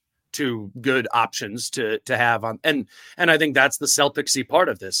are two good options to have on. And I think that's the Celtics-y part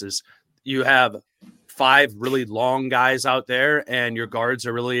of this is you have 5 really long guys out there and your guards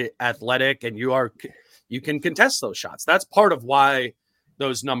are really athletic and you can contest those shots. That's part of why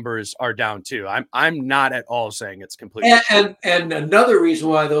those numbers are down too. I'm not at all saying it's completely and another reason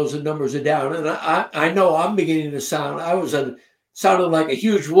why those numbers are down, and I know I'm beginning to sounded like a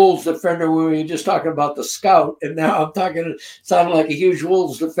huge Wolves defender when we were just talking about the scout, and now I'm sounding like a huge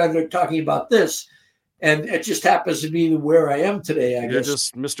Wolves defender talking about this, and it just happens to be where I am today. I You're guess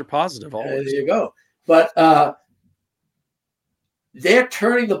just Mr. Positive always. There you go. But they're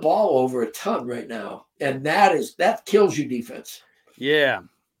turning the ball over a ton right now, and that kills you defense. Yeah.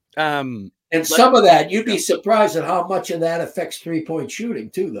 And some of that, you'd be surprised at how much of that affects 3-point shooting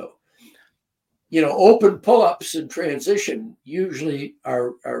too, though. Open pull-ups and transition usually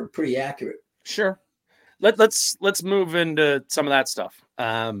are pretty accurate. Sure. Let's move into some of that stuff.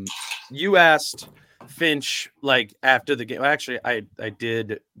 You asked Finch like after the game. Actually, I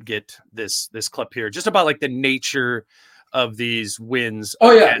did get this clip here just about like the nature of these wins.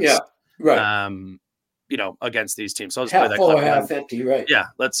 Oh yeah, right. Against these teams. So I'll just half play that full clip or half empty, right? Yeah,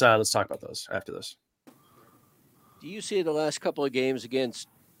 let's talk about those after this. Do you see the last couple of games against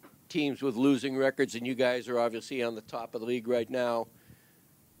teams with losing records, and you guys are obviously on the top of the league right now,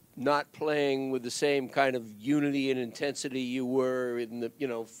 not playing with the same kind of unity and intensity you were in the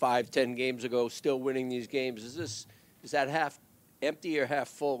 5-10 games ago, still winning these games? Is that half empty or half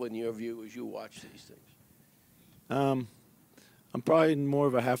full in your view as you watch these things? I'm probably more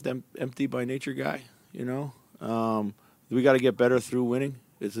of a half empty by nature guy. We got to get better through winning.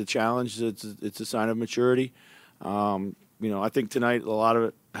 It's a challenge. It's a sign of maturity. I think tonight a lot of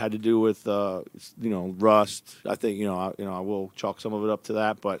it had to do with rust. I think I will chalk some of it up to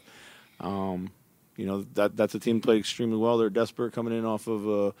that, but that's a team that played extremely well. They're desperate coming in off of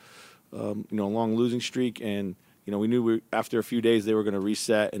a long losing streak, and we knew after a few days they were going to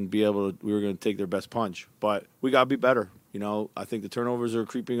reset and we were going to take their best punch, but we got to be better. I think the turnovers are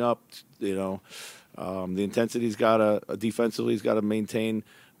creeping up. The intensity's defensively's got to maintain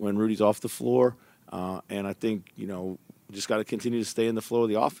when Rudy's off the floor, and I think just got to continue to stay in the flow of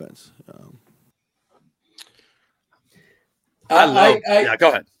the offense. Yeah, go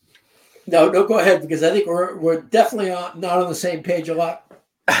ahead. No, go ahead, because I think we're definitely not on the same page a lot.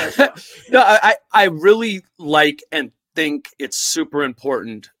 No, I really like and think it's super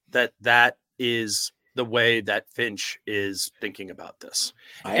important that is the way that Finch is thinking about this.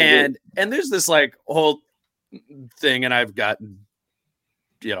 And there's this like whole thing, and I've gotten,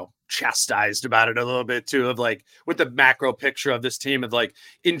 chastised about it a little bit too, of like with the macro picture of this team of like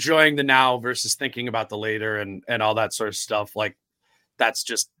enjoying the now versus thinking about the later and all that sort of stuff. Like that's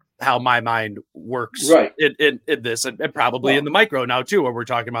just how my mind works, right? In this and probably in the micro now too, where we're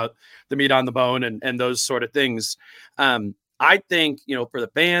talking about the meat on the bone and those sort of things. I think, for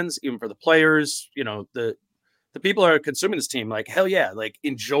the fans, even for the players, the people who are consuming this team, like, hell yeah, like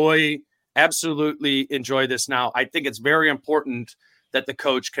absolutely enjoy this now. I think it's very important that the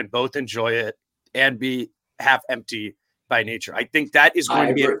coach can both enjoy it and be half empty by nature. I think that is going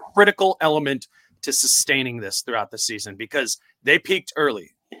to be a critical element to sustaining this throughout the season, because they peaked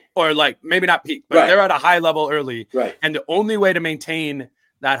early, or like maybe not peaked, but they're at a high level early. Right. And the only way to maintain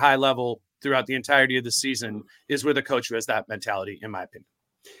that high level throughout the entirety of the season is with a coach who has that mentality, in my opinion.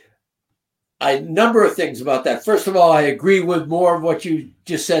 A number of things about that. First of all, I agree with more of what you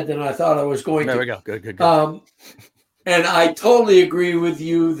just said than I thought I was going to. There we go. Good. And I totally agree with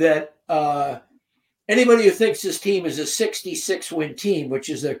you that anybody who thinks this team is a 66-win team, which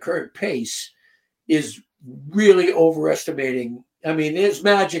is their current pace, is really overestimating. I mean, there's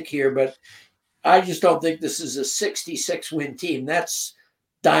magic here, but I just don't think this is a 66-win team. That's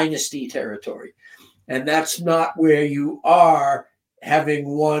dynasty territory. And that's not where you are, having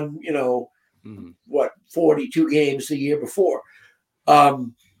won, 42 games the year before.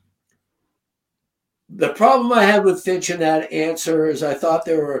 The problem I had with Finch in that answer is I thought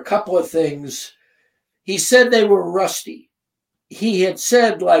there were a couple of things. He said they were rusty. He had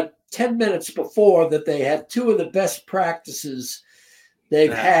said like 10 minutes before that they had two of the best practices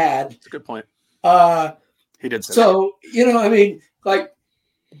they've had. That's a good point. He did say so,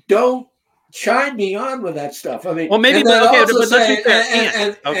 don't chime me on with that stuff. I mean, well, maybe, and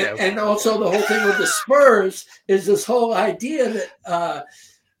also the whole thing with the Spurs is this whole idea that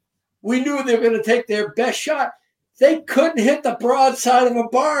we knew they were going to take their best shot. They couldn't hit the broadside of a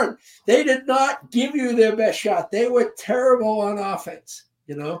barn. They did not give you their best shot. They were terrible on offense,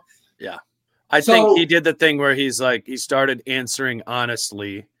 Yeah. I think he did the thing where he started answering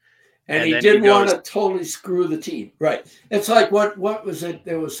honestly. And he didn't want to totally screw the team. Right. It's like, what was it?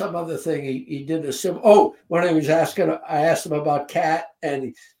 There was some other thing he did when I asked him about Cat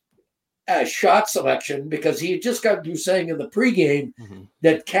and shot selection, because he had just got through saying in the pregame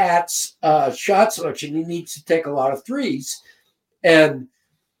that Cat's shot selection, he needs to take a lot of threes. And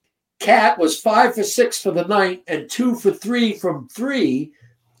Cat was 5 for 6 for the night and 2 for 3 from 3.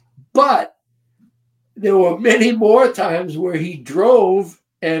 But there were many more times where he drove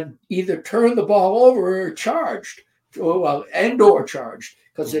and either turned the ball over or charged, or charged,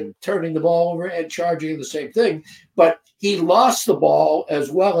 because they're turning the ball over and charging the same thing. But he lost the ball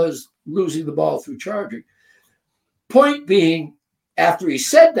as well as losing the ball through charging. Point being, after he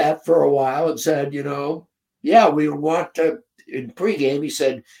said that for a while and said, we want to, in pregame, he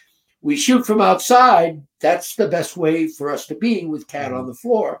said, we shoot from outside. That's the best way for us to be with Cat on the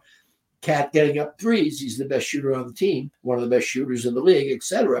floor. Cat getting up threes. He's the best shooter on the team, one of the best shooters in the league,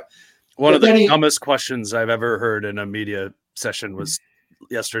 etc. One of the dumbest questions I've ever heard in a media session was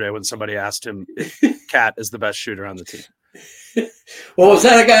yesterday when somebody asked him if Cat is the best shooter on the team. Well, was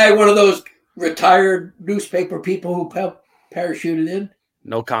that a guy, one of those retired newspaper people who parachuted in?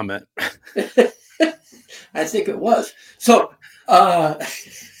 No comment. I think it was. So,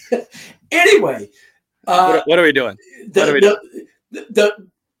 anyway. What are we doing?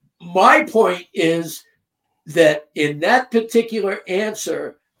 My point is that in that particular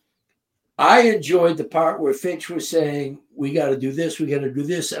answer, I enjoyed the part where Finch was saying, we got to do this, we got to do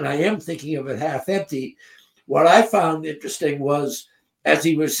this. And I am thinking of it half empty. What I found interesting was, as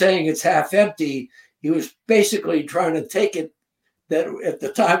he was saying it's half empty, he was basically trying to take it that at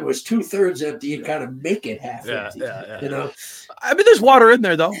the time it was 2/3 empty and kind of make it half empty. Yeah. I mean, there's water in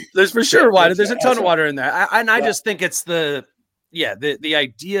there, though. There's for sure water. There's a ton of water in there. I just think it's the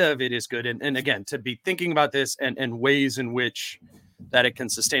idea of it is good. And again, to be thinking about this and ways in which that it can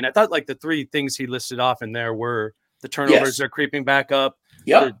sustain. I thought like the three things he listed off in there were the turnovers are creeping back up.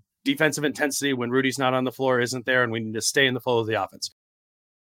 Yep. The defensive intensity when Rudy's not on the floor isn't there, and we need to stay in the flow of the offense.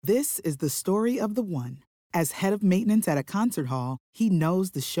 This is the story of the one. As head of maintenance at a concert hall, he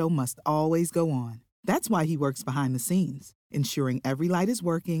knows the show must always go on. That's why he works behind the scenes, ensuring every light is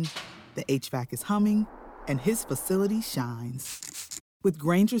working, the HVAC is humming, and his facility shines. With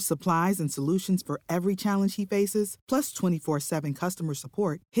Grainger's supplies and solutions for every challenge he faces, plus 24/7 customer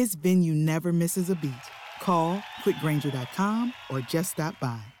support, his venue never misses a beat. Call quickgrainger.com or just stop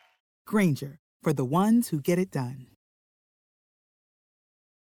by. Grainger, for the ones who get it done.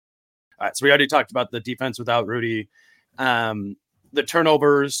 All right, so we already talked about the defense without Rudy. The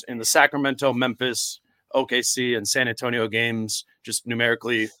turnovers in the Sacramento, Memphis, OKC, and San Antonio games, just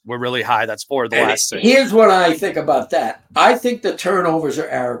numerically, were really high. That's 4 of the last 6. Here's what I think about that. I think the turnovers are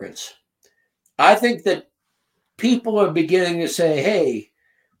arrogance. I think that people are beginning to say, hey,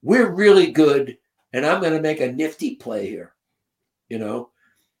 we're really good, and I'm going to make a nifty play here. I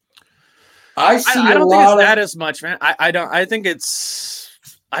don't think it's that as much, man. I don't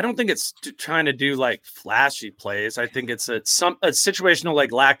think it's trying to do like flashy plays. I think it's a situational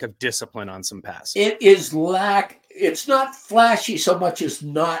like lack of discipline on some passes. It is it's not flashy so much as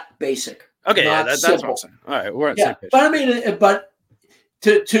not basic. Okay, that's what I'm saying. All right, we're at the same page. But I mean,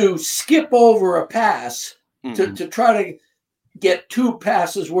 to skip over a pass, to try to get 2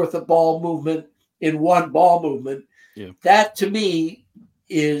 passes worth of ball movement in one ball movement, that to me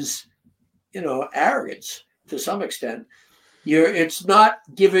is, arrogance to some extent. It's not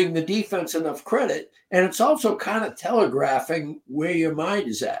giving the defense enough credit, and it's also kind of telegraphing where your mind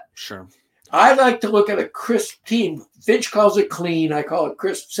is at. Sure. I like to look at a crisp team. Finch calls it clean. I call it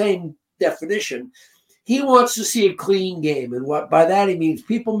crisp. Same definition. He wants to see a clean game, and what by that he means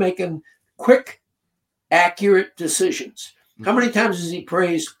people making quick, accurate decisions. How many times has he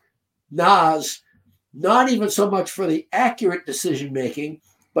praised Nas? Not even so much for the accurate decision making,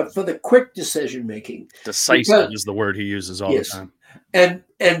 but for the quick decision making. Decisive is the word he uses all the time. And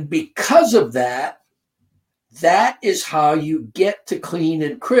because of that, that is how you get to clean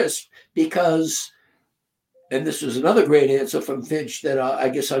and crisp, because and this was another great answer from Finch that I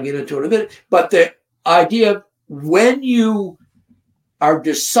guess I'll get into in a minute, but the idea when you are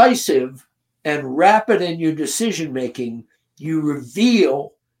decisive and rapid in your decision making, you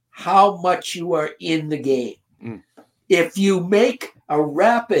reveal how much you are in the game. If you make a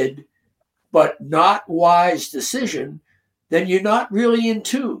rapid but not wise decision, then you're not really in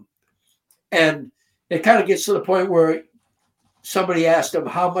tune. And it kind of gets to the point where somebody asked him,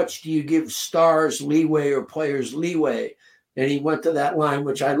 how much do you give stars leeway or players leeway? And he went to that line,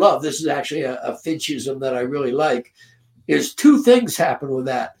 which I love. This is actually a Finchism that I really like, is two things happen with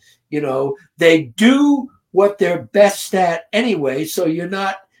that. They do what they're best at anyway. So you're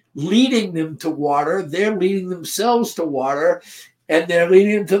not leading them to water. They're leading themselves to water, and they're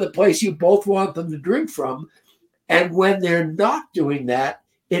leading them to the place you both want them to drink from. And when they're not doing that,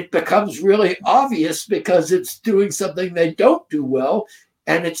 it becomes really obvious because it's doing something they don't do well,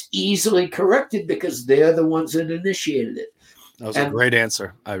 and it's easily corrected because they're the ones that initiated it. That was a great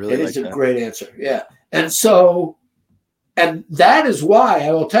answer. I really like that. It is a great answer. Yeah. And that is why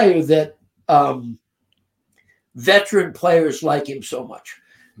I will tell you that veteran players like him so much,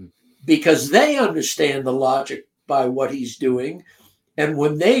 because they understand the logic by what he's doing. And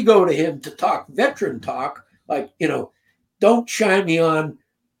when they go to him to talk veteran talk, like, don't shine me on,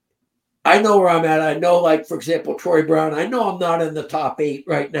 I know where I'm at. I know, like, for example, Troy Brown, I know I'm not in the top 8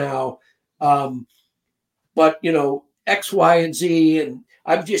 right now. But, X, Y, and Z, and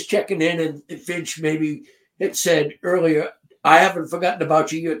I'm just checking in, and Finch maybe had said earlier, I haven't forgotten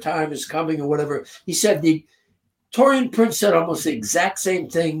about you. Your time is coming or whatever. He said Taurean Prince said almost the exact same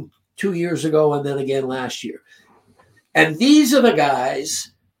thing 2 years ago and then again last year. And these are the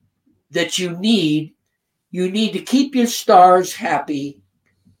guys that you need. You need to keep your stars happy,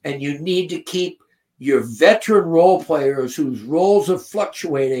 and you need to keep your veteran role players whose roles are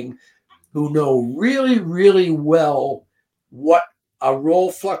fluctuating, who know really, really well what a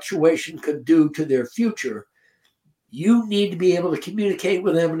role fluctuation could do to their future. You need to be able to communicate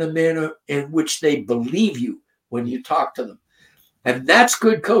with them in a manner in which they believe you when you talk to them. And that's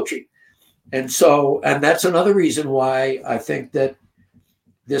good coaching. And that's another reason why I think that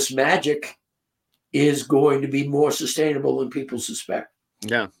this magic is going to be more sustainable than people suspect.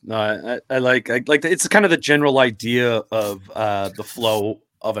 Yeah, no, I like it's kind of the general idea of the flow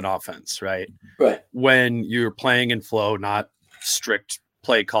of an offense, right? Right. When you're playing in flow, not strict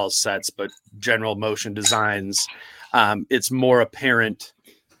play call sets, but general motion designs, it's more apparent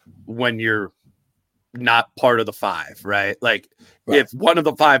when you're not part of the 5, right? Like if one of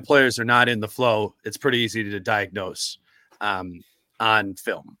the 5 players are not in the flow, it's pretty easy to diagnose on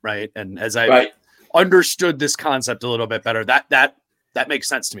film, right? And as I understood this concept a little bit better, that makes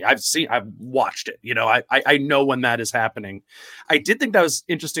sense to me. I've watched it. I know when that is happening. I did think that was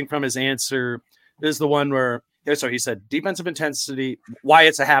interesting from his answer. Is the one where, so he said defensive intensity, why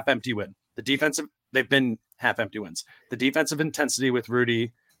it's a half empty win. They've been half empty wins. The defensive intensity with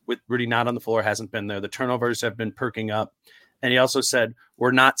Rudy not on the floor hasn't been there. The turnovers have been perking up. And he also said,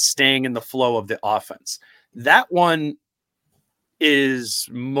 we're not staying in the flow of the offense. That one is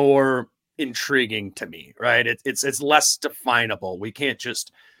more intriguing to me, right? It's less definable. We can't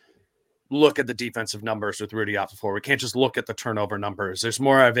just look at the defensive numbers with Rudy off the floor. We can't just look at the turnover numbers. There's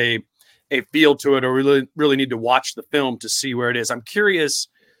more of a feel to it, or we really need to watch the film to see where it is. I'm curious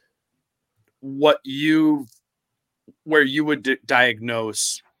where you would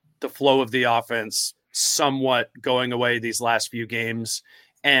diagnose the flow of the offense somewhat going away these last few games,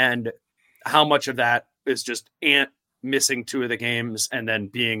 and how much of that is just Ant missing 2 of the games and then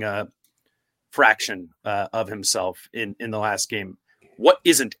being a fraction of himself in the last game. What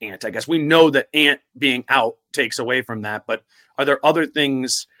isn't Ant? I guess we know that Ant being out takes away from that, but are there other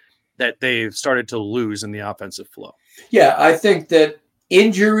things that they've started to lose in the offensive flow? Yeah, I think that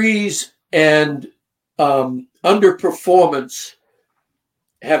injuries and underperformance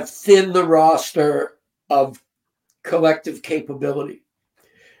have thinned the roster of collective capability.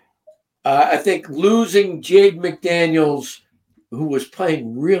 I think losing Jade McDaniels, who was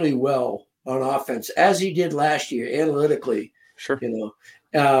playing really well on offense, as he did last year analytically. Sure.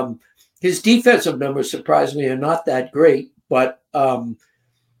 His defensive numbers surprisingly are not that great, but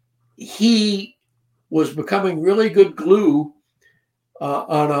he was becoming really good glue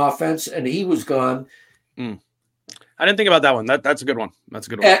on offense, and he was gone. I didn't think about that one. That's a good one. That's a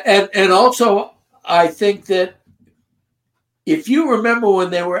good one. And also, I think that if you remember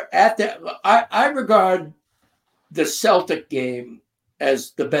when they were at that, I regard the Celtic game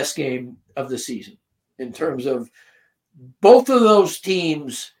as the best game of the season in terms of both of those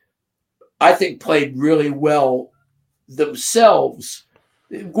teams, I think, played really well themselves.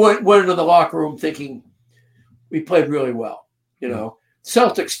 Went into the locker room thinking, we played really well. You know,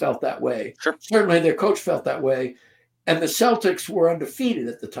 Celtics felt that way. Sure. Certainly their coach felt that way. And the Celtics were undefeated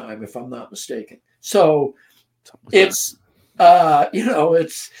at the time, if I'm not mistaken. So it's, that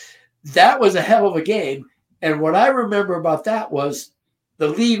was a hell of a game. And what I remember about that was the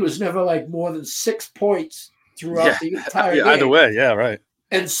lead was never like more than 6 points throughout the entire game. Either way, yeah, right.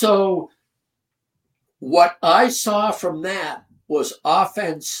 And so what I saw from that was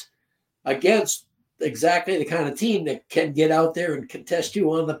offense against exactly the kind of team that can get out there and contest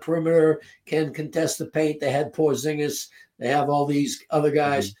you on the perimeter, can contest the paint. They had Porzingis. They have all these other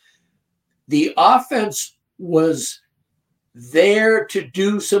guys. The offense was there to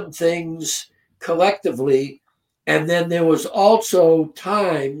do some things collectively. And then there was also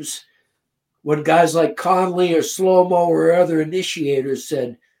times when guys like Conley or Slow-Mo or other initiators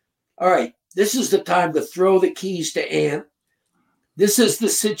said, all right, this is the time to throw the keys to Ant. This is the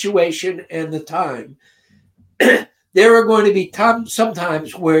situation and the time. There are going to be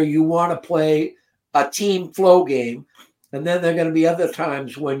sometimes where you want to play a team flow game, and then there are going to be other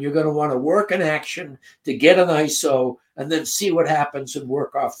times when you're going to want to work an action to get an ISO and then see what happens and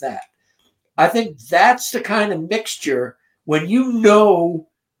work off that. I think that's the kind of mixture when you know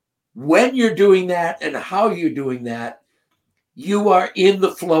when you're doing that and how you're doing that, you are in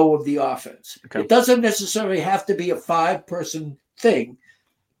the flow of the offense. Okay. It doesn't necessarily have to be a 5-person thing,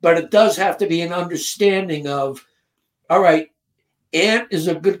 but it does have to be an understanding of, all right, Ant is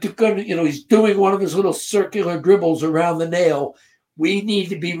a good, he's doing one of his little circular dribbles around the nail. We need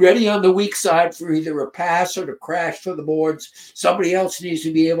to be ready on the weak side for either a pass or to crash for the boards. Somebody else needs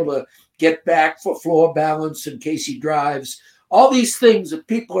to be able to get back for floor balance in case he drives. All these things that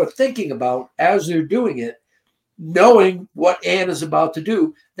people are thinking about as they're doing it, knowing what Ant is about to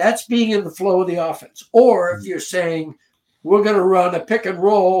do, that's being in the flow of the offense. Or if you're saying, we're going to run a pick and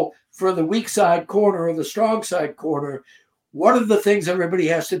roll for the weak side corner or the strong side corner, what are the things everybody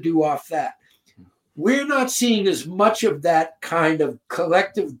has to do off that? We're not seeing as much of that kind of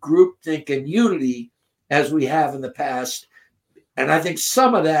collective groupthink and unity as we have in the past. And I think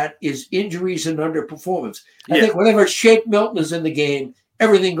some of that is injuries and underperformance. I think whenever Shake Milton is in the game,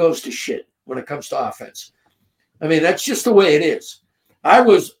 everything goes to shit when it comes to offense. I mean, that's just the way it is. I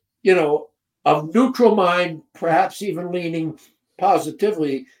was, of neutral mind, perhaps even leaning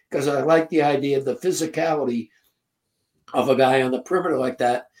positively, because I like the idea of the physicality of a guy on the perimeter like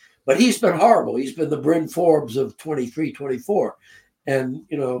that. But he's been horrible. He's been the Bryn Forbes of 23-24. And,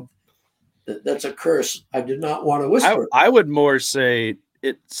 that's a curse I did not want to whisper. I would more say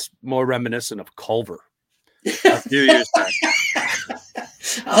it's more reminiscent of Culver a few years back.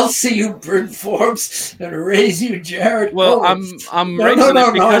 I'll see you, Bryn Forbes, and raise you, Jared. Well, I'm raising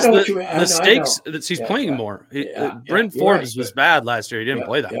it because the stakes that he's playing more. Bryn Forbes was bad last year. He didn't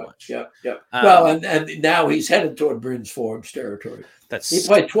play that much. Well, and now he's headed toward Bryn Forbes territory. He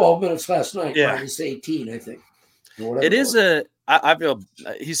played 12 minutes last night. Minus 18, I think. It is I feel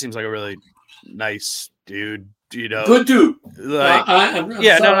he seems like a really nice dude. Good dude. Like,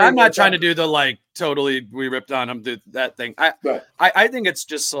 I'm not trying to do the totally we ripped on him that thing. I think it's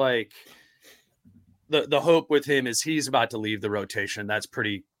just like the hope with him is he's about to leave the rotation. That's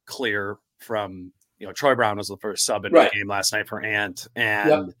pretty clear from Troy Brown was the first sub in the game last night for Ant,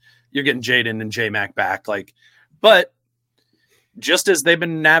 and you're getting Jaden and J-Mac back. But just as they've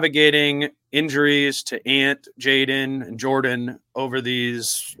been navigating injuries to Ant, Jaden, and Jordan over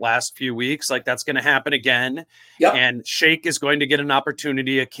these last few weeks, that's going to happen again. Yep. And Shake is going to get an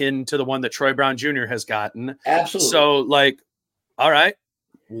opportunity akin to the one that Troy Brown Jr. has gotten. Absolutely. So, all right,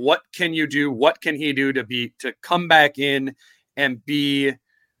 what can you do? What can he do to come back in and be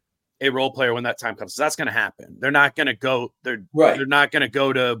a role player when that time comes? So that's going to happen. They're not going to go. They're not going to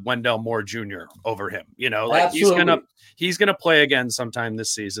go to Wendell Moore Jr. over him. He's gonna play again sometime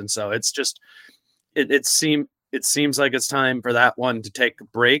this season. So it's just it seems like it's time for that one to take a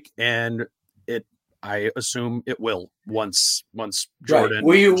break, and I assume it will once Jordan.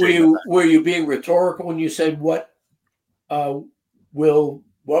 Were you being rhetorical when you said what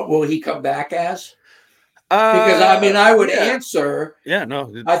will he come back as? Because I would answer. Yeah,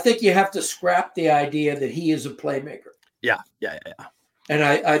 no. I think you have to scrap the idea that he is a playmaker. Yeah. And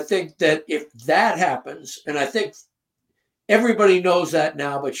I think that if that happens, and I think everybody knows that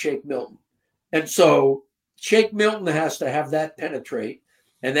now, but Shake Milton. And so Shake Milton has to have that penetrate.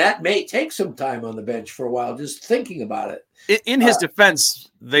 And that may take some time on the bench for a while, just thinking about it. In his defense,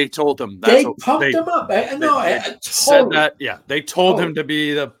 they told him. They pumped him up. Said that. Yeah, they told him to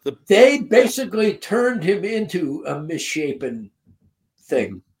be the. They basically turned him into a misshapen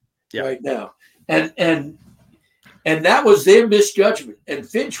thing right now. And that was their misjudgment. And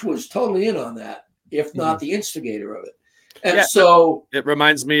Finch was totally in on that. if not the instigator of it. And so it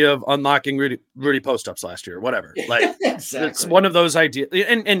reminds me of unlocking Rudy post-ups last year, whatever. Like exactly. It's one of those ideas.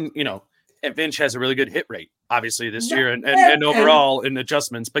 And and Vince has a really good hit rate, obviously, this year and overall in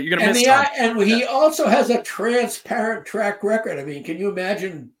adjustments, but you're going to miss some. And he also has a transparent track record. I mean, can you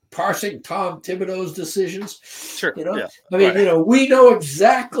imagine parsing Tom Thibodeau's decisions? Sure. Yeah. I mean, we know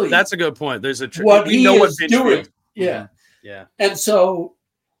exactly. That's a good point. There's what we he know is what doing. Vince Yeah. Yeah. And so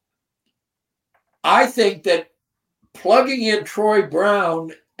I think that plugging in Troy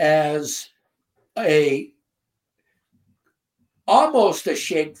Brown as almost a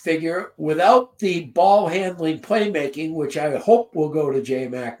Shake figure without the ball handling playmaking, which I hope will go to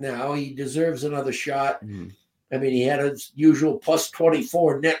J-Mac now. He deserves another shot. I mean, he had his usual plus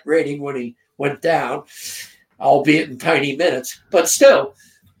 24 net rating when he went down, albeit in tiny minutes. But still,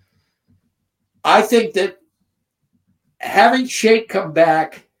 I think that having Shake come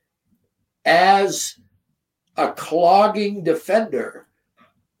back as a clogging defender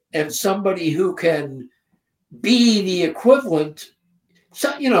and somebody who can be the equivalent.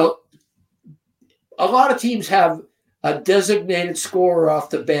 So, a lot of teams have a designated scorer off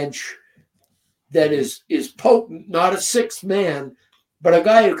the bench that is potent, not a sixth man, but a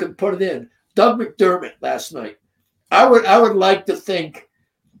guy who can put it in. Doug McDermott last night. I would like to think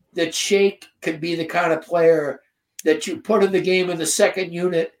that Shake could be the kind of player that you put in the game in the second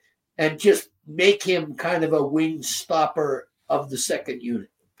unit and just make him kind of a wing stopper of the second unit.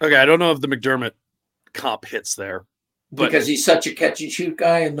 Okay, I don't know if the McDermott comp hits there. Because he's such a catch and shoot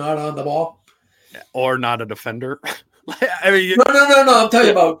guy and not on the ball? Or not a defender. I mean, No. I'm talking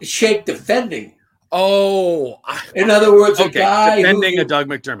about Shake defending. Oh. In other words, a guy defending a Doug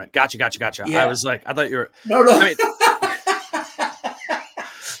McDermott. Gotcha. Yeah. I was like, I thought you were. No. I mean,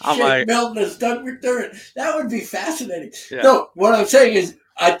 I'm Shake like, Milton as Doug McDermott. That would be fascinating. Yeah. No, what I'm saying is,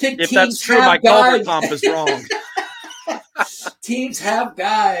 I think if teams that's true, have my guys. Gobert comp is wrong. Teams have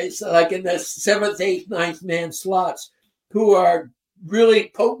guys like in the 7th, 8th, 9th man slots who are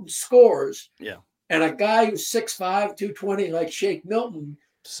really potent scorers. Yeah. And a guy who's 6'5", 220 like Shake Milton,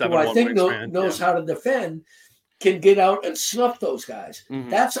 who 7'1" I think wingspan, knows how to defend, can get out and snuff those guys.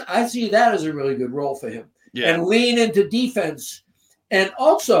 I see that as a really good role for him. Yeah. And lean into defense. And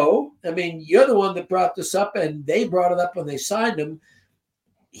also, I mean, you're the one that brought this up, and they brought it up when they signed him.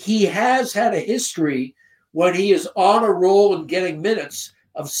 He has had a history when he is on a roll and getting minutes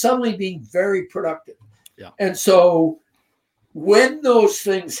of suddenly being very productive. Yeah. And so when those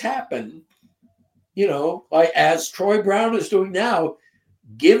things happen, like as Troy Brown is doing now,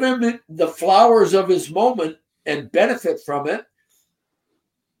 give him the flowers of his moment and benefit from it.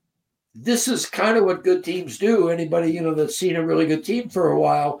 This is kind of what good teams do. Anybody, that's seen a really good team for a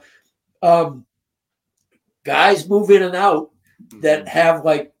while, guys move in and out that have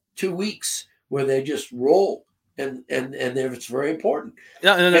like 2 weeks where they just roll, and it's very important.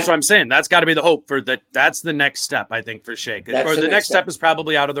 Yeah, and that's what I'm saying. That's got to be the hope for that. That's the next step, I think, for Shake. Or the next step is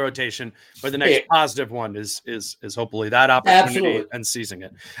probably out of the rotation, but the next positive one is hopefully that opportunity and seizing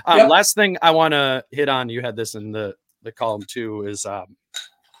it. Last thing I want to hit on, you had this in the column too, is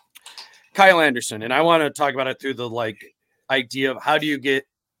Kyle Anderson, and I want to talk about it through the idea of how do you get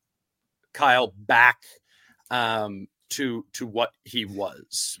Kyle back to what he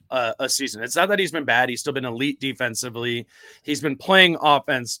was a season. It's not that he's been bad. He's still been elite defensively. He's been playing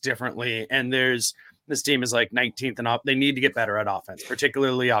offense differently. And this team is like 19th and up. They need to get better at offense,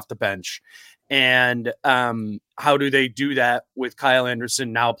 particularly off the bench. And how do they do that with Kyle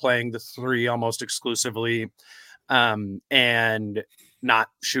Anderson now playing the three almost exclusively and not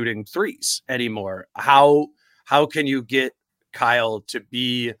shooting threes anymore? How can you get Kyle to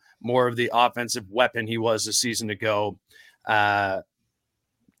be more of the offensive weapon he was a season ago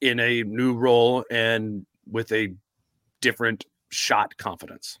in a new role and with a different shot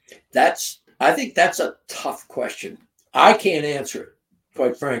confidence? I think that's a tough question. I can't answer it,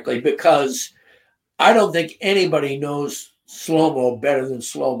 quite frankly, because I don't think anybody knows Slow-Mo better than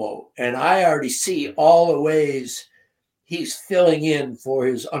Slow-Mo. And I already see all the ways he's filling in for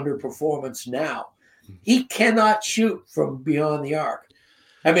his underperformance now. He cannot shoot from beyond the arc.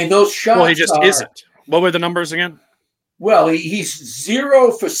 I mean, those shots. Well, he just isn't. What were the numbers again? Well, he's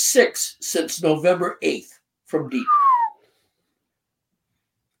 0 for 6 since November 8th from deep.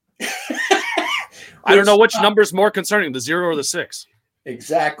 I don't know which number's more concerning, the 0 or the 6.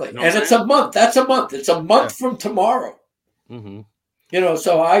 Exactly. You know, and it's a month. That's a month. It's a month from tomorrow. Mm-hmm.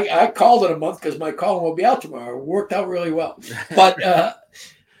 So I called it a month because my column will be out tomorrow. It worked out really well. But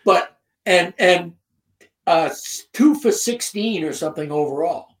 2 for 16 or something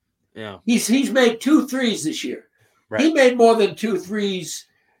overall. Yeah. He's made 2 threes this year. Right. He made more than 2 threes,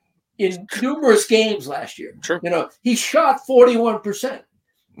 in numerous games last year. Sure. You know, he shot 41%.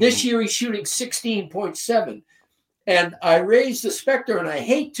 This year he's shooting 16.7. And I raised the specter, and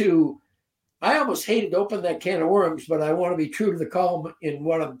I almost hated to open that can of worms, but I want to be true to the column in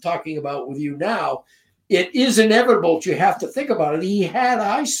what I'm talking about with you now. It is inevitable that you have to think about it. He had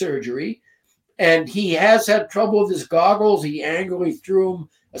eye surgery, and he has had trouble with his goggles. He angrily threw them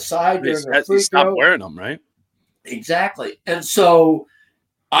aside during a free He stopped throw. wearing them, right? Exactly. And so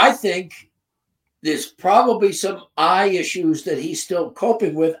I think there's probably some eye issues that he's still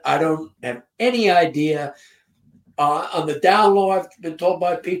coping with. I don't have any idea. On the down low, I've been told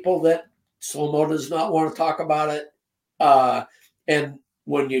by people that Slow-mo does not want to talk about it. And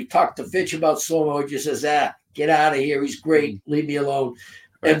when you talk to Fitch about Slow-mo, he just says, get out of here. He's great. Leave me alone.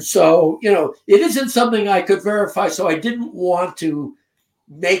 Right. And so, you know, it isn't something I could verify. So I didn't want to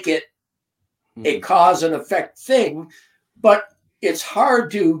make it a cause and effect thing. But it's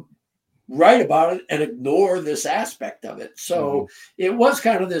hard to write about it and ignore this aspect of it. So it was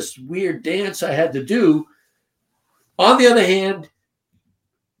kind of this weird dance I had to do. On the other hand,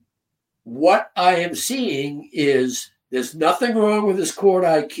 what I am seeing is there's nothing wrong with his court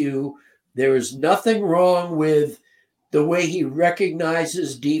IQ. There is nothing wrong with the way he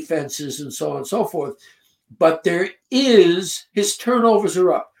recognizes defenses and so on and so forth. But his turnovers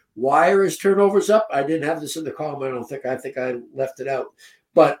are up. Why are his turnovers up? I didn't have this in the column. I think I left it out.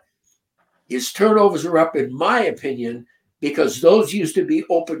 But his turnovers are up, in my opinion, because those used to be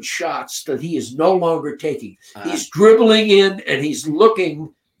open shots that he is no longer taking. He's dribbling in and he's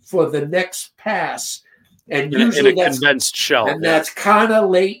looking for the next pass. And usually in a condensed shell. And that's kind of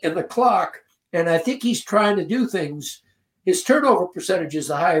late in the clock. And I think he's trying to do things. His turnover percentage is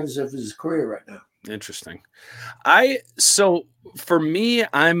the highest of his career right now. Interesting. So for me,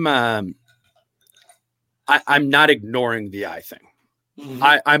 I'm not ignoring the eye thing.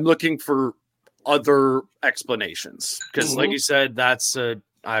 Mm-hmm. I'm looking for other explanations because, like you said,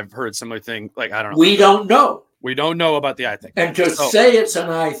 I've heard similar thing. Like, I don't know. We don't know. We don't know about the eye thing. And to say it's an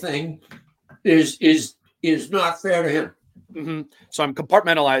eye thing is not fair to him. Mm-hmm. So I'm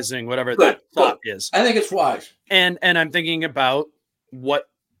compartmentalizing whatever that thought is. I think it's wise. And I'm thinking about what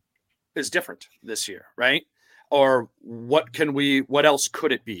is different this year, right? Or what else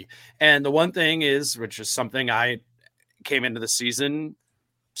could it be? And the one thing is, which is something I came into the season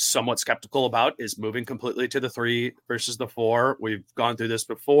somewhat skeptical about, is moving completely to the 3 versus the 4. We've gone through this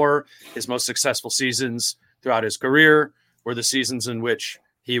before. His most successful seasons throughout his career were the seasons in which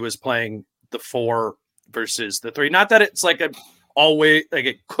he was playing the 4 versus the 3. Not that it's like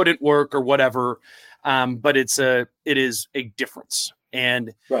it couldn't work or whatever, but it is a difference.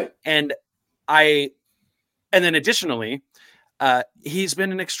 And right. And then additionally, he's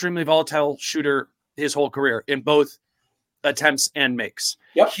been an extremely volatile shooter his whole career in both attempts and makes.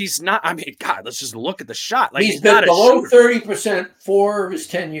 Yep. He's not, God, let's just look at the shot. Like, he's been not below 30% 4 of his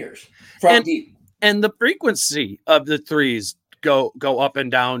 10 years from deep. And the frequency of the threes go up and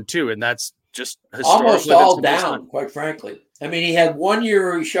down too. And that's just historically almost all down, quite frankly. I mean, he had 1 year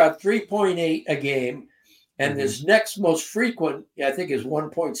where he shot 3.8 a game, and his next most frequent, I think, is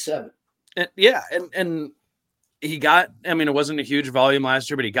 1.7. And he got, it wasn't a huge volume last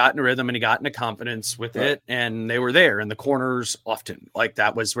year, but he got in a rhythm and he got into confidence with it. And they were there in the corners often. Like,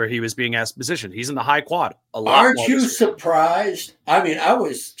 that was where he was being asked positioned. He's in the high quad a lot. Aren't you surprised? I mean, I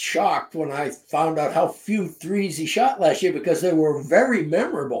was shocked when I found out how few threes he shot last year because they were very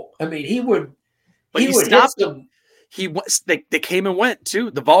memorable. I mean, he would hit them. They came and went too.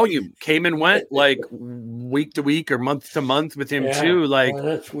 The volume came and went like week to week or month to month with him too. Like,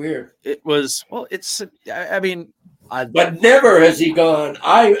 that's weird. It was, but never has he gone.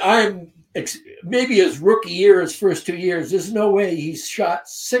 I'm maybe his rookie year, his first 2 years. There's no way he's shot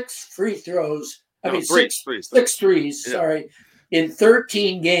 6 free throws. Six threes. Yeah. Sorry, in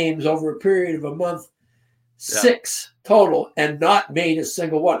 13 games over a period of a month. 6 total, and not made a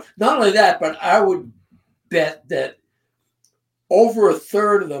single one. Not only that, but I would bet that over a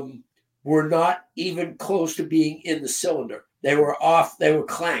third of them were not even close to being in the cylinder. They were off. They were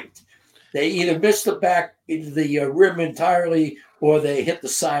clanked. They either missed the rim entirely, or they hit the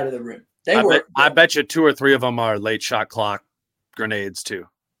side of the rim. I bet you 2 or 3 of them are late shot clock grenades too.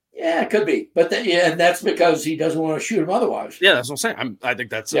 Yeah, it could be, but and that's because he doesn't want to shoot them otherwise. Yeah, that's what I'm saying. I think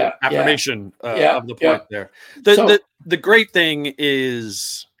that's an affirmation of the point there. The great thing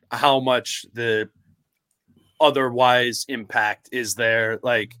is how much the otherwise impact is there.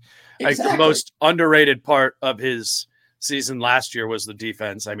 Like, the most underrated part of his season last year was the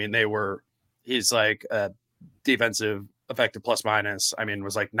defense. I mean, he's like a defensive effective plus minus. I mean,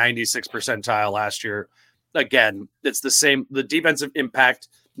 was like 96th percentile last year. Again, it's the same. The defensive impact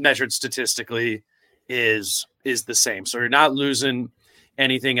measured statistically is the same. So you're not losing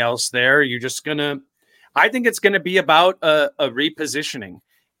anything else there. You're just I think it's going to be about a repositioning.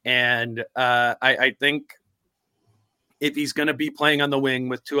 And I think if he's going to be playing on the wing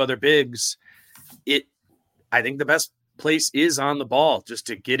with two other bigs, I think the best place is on the ball just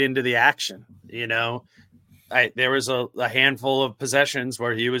to get into the action. There was a handful of possessions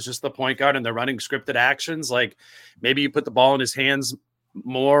where he was just the point guard and they're running scripted actions. Like maybe you put the ball in his hands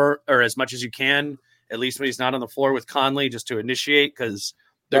more or as much as you can, at least when he's not on the floor with Conley, just to initiate, because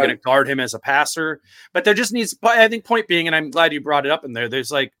they're going to guard him as a passer. But there just needs, I think, point being, and I'm glad you brought it up in there,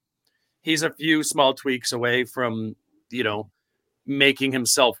 there's like, he's a few small tweaks away from, making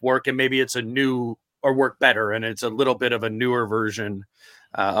himself work, and maybe it's a new or work better, and it's a little bit of a newer version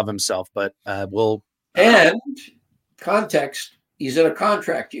of himself. But and context, he's in a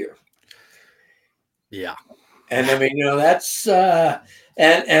contract year. Yeah. And I mean, that's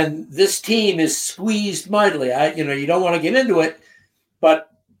and this team is squeezed mightily. You don't want to get into it, but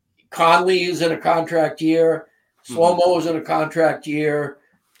Conley is in a contract year. Slow-Mo is in a contract year.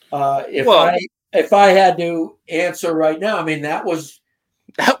 If I had to answer right now, I mean, that was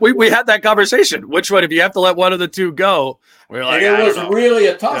we had that conversation. Which one, if you have to let one of the two go? We're like, and it was really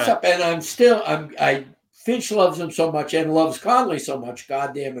a toss-up. And Finch loves him so much and loves Conley so much,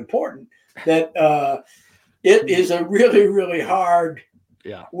 goddamn important, that it is a really, really hard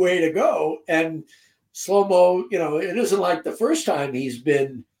way to go. And Slow-Mo, it isn't like the first time he's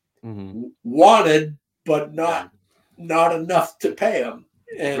been wanted, but not enough to pay him.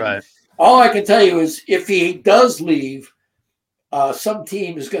 And all I can tell you is if he does leave, some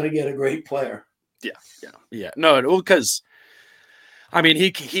team is going to get a great player. Yeah. No, because I mean,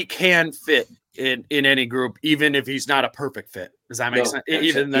 he can fit in any group, even if he's not a perfect fit. Does that make sense?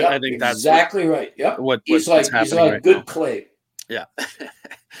 I think that's exactly right. Yep. He's like right good now. Clay. Yeah.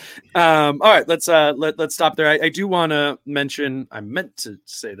 All right. Let's stop there. I do want to mention, I meant to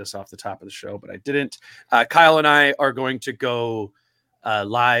say this off the top of the show, but I didn't. Kyle and I are going to go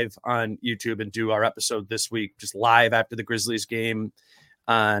live on YouTube and do our episode this week, just live after the Grizzlies game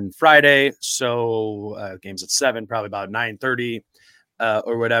on Friday. So game's at 7, probably about 9:30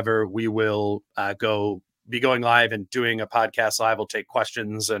 or whatever. We will be going live and doing a podcast live. We'll take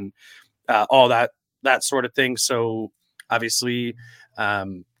questions and all that sort of thing. So obviously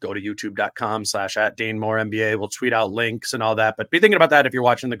go to youtube.com/@DaneMooreNBA. We'll tweet out links and all that, but be thinking about that if you're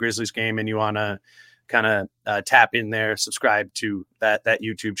watching the Grizzlies game and you want to kind of tap in there, subscribe to that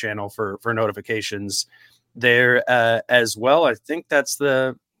YouTube channel for notifications there as well. I think that's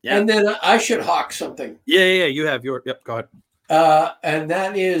and then I should hawk something. Yeah. You have go ahead. And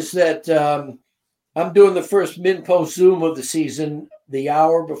that is that I'm doing the first Min Post Zoom of the season, the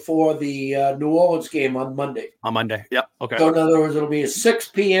hour before the New Orleans game on Monday. Yep. Okay. So in other words, it'll be a 6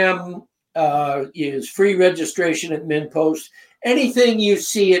 p.m. Is free registration at Min Post. Anything you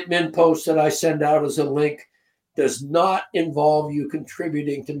see at Min Post that I send out as a link does not involve you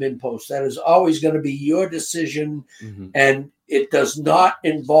contributing to Min Post. That is always going to be your decision, and it does not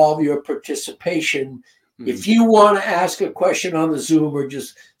involve your participation. If you want to ask a question on the Zoom or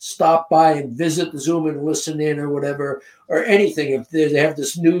just stop by and visit the Zoom and listen in or whatever, or anything, if they have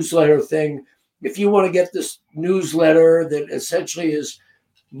this newsletter thing, if you want to get this newsletter that essentially is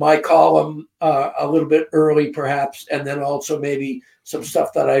my column a little bit early perhaps, and then also maybe some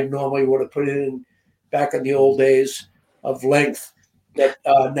stuff that I normally would have put in back in the old days of length that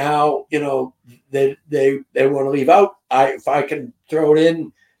now, they want to leave out. If I can throw it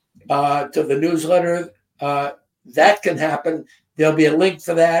in to the newsletter, that can happen. There'll be a link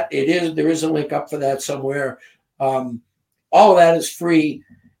for that. There is a link up for that somewhere. All of that is free.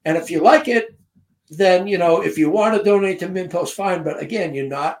 And if you like it, then, if you want to donate to Min Post, fine. But again, you're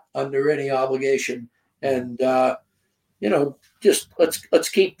not under any obligation. And, just let's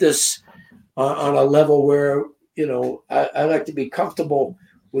keep this on a level where, I like to be comfortable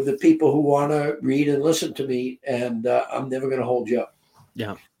with the people who want to read and listen to me. And I'm never going to hold you up.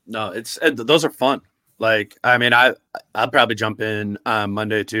 Yeah, no, those are fun. Like, I mean, I'll probably jump in on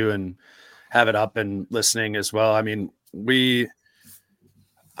Monday too and have it up and listening as well. I mean,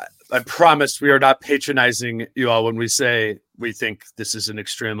 I promise we are not patronizing you all when we say we think this is an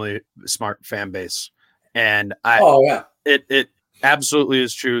extremely smart fan base. And it absolutely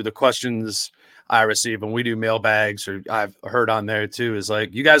is true. The questions I receive when we do mailbags, or I've heard on there too, is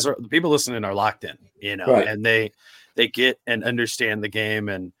like, you guys the people listening are locked in, and they get and understand the game.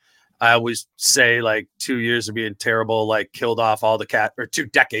 And I always say, like, 2 years of being terrible, like, killed off all the or 2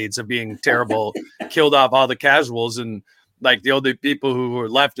 decades of being terrible, killed off all the casuals. And like the only people who were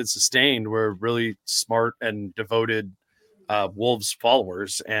left and sustained were really smart and devoted Wolves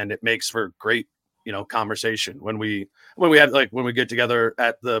followers, and it makes for great, conversation when we get together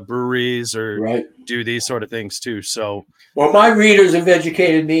at the breweries or do these sort of things too. So, well, my readers have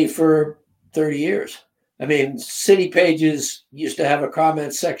educated me for 30 years. I mean, City Pages used to have a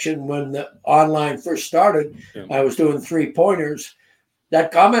comment section when the online first started. Yeah. I was doing 3-pointers.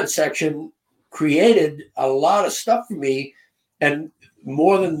 That comment section created a lot of stuff for me, and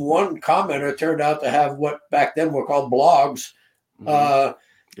more than one commenter turned out to have what back then were called blogs.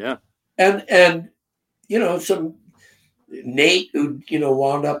 Yeah. And some Nate, who,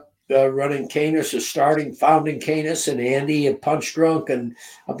 wound up running Canis, or founding Canis, and Andy and Punch Drunk and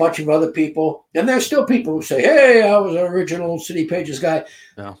a bunch of other people. And there's still people who say, hey, I was an original City Pages guy.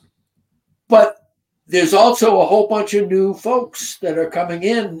 Yeah. But there's also a whole bunch of new folks that are coming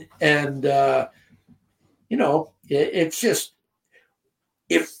in. And, it's just,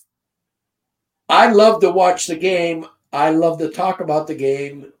 if I love to watch the game, I love to talk about the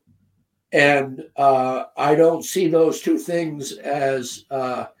game. And I don't see those two things as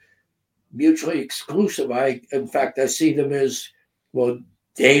mutually exclusive. In fact, I see them as, well,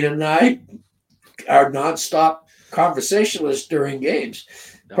 Dane and I are nonstop conversationalists during games.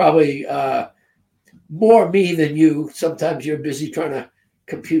 No. Probably more me than you. Sometimes you're busy trying to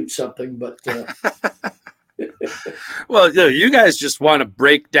compute something, but. Well, you guys just want to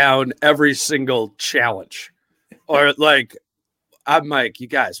break down every single challenge, or like. I'm Mike, you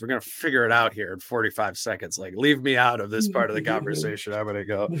guys, we're going to figure it out here in 45 seconds. Like, leave me out of this part of the conversation. I'm going to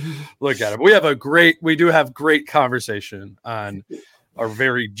go look at it. We do have great conversation on our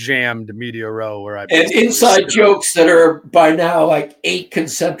very jammed media row where and inside jokes that are by now like 8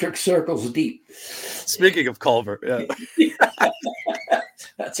 concentric circles deep. Speaking of Culver. Yeah.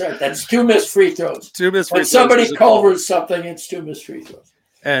 That's right. That's 2 missed free throws. 2 missed free throws. When somebody Culvers something, it's 2 missed free throws.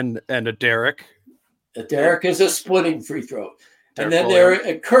 And a Derek. A Derek is a splitting free throw. And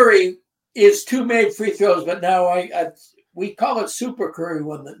then Curry is 2 made free throws, but now we call it Super Curry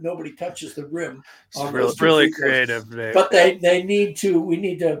when nobody touches the rim. It's really creative. Name. But they need to. We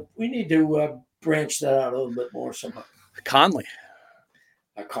need to branch that out a little bit more somehow. Conley.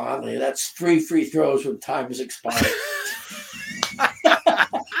 A Conley. That's 3 free throws when time has expired.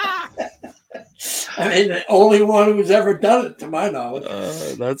 I mean, the only one who's ever done it, to my knowledge.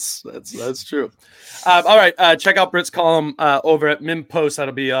 That's true. All right, check out Britt's column over at Mim Post.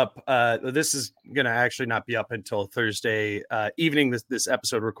 That'll be up. This is going to actually not be up until Thursday evening. This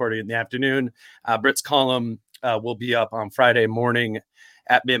episode recording in the afternoon. Britt's column will be up on Friday morning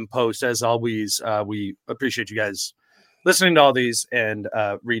at Mim Post. As always, we appreciate you guys listening to all these and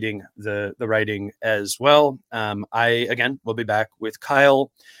reading the writing as well. I, again, will be back with Kyle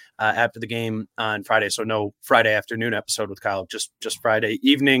after the game on Friday. So no Friday afternoon episode with Kyle, just Friday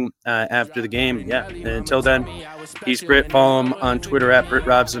evening after the game. Yeah. And until then, he's Britt. Follow him on Twitter at Britt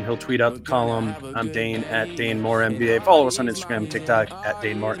Robson. He'll tweet out the column. I'm Dane at Dane Moore NBA. Follow us on Instagram and TikTok at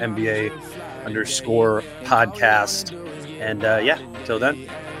Dane Moore NBA _podcast. And until then,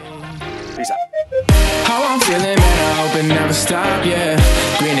 peace out. How I'm feeling, man, I hope it never stop, yeah.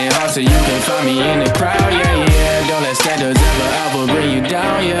 Green and hot so you can find me in the crowd, yeah. Don't let standards ever bring you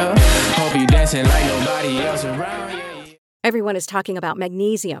down, yeah. Hope you dancing like nobody else around, yeah. Everyone is talking about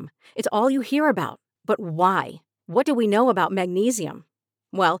magnesium. It's all you hear about. But why? What do we know about magnesium?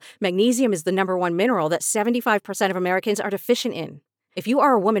 Well, magnesium is the #1 mineral that 75% of Americans are deficient in. If you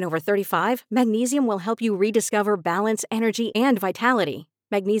are a woman over 35, magnesium will help you rediscover balance, energy, and vitality.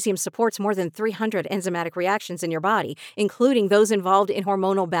 Magnesium supports more than 300 enzymatic reactions in your body, including those involved in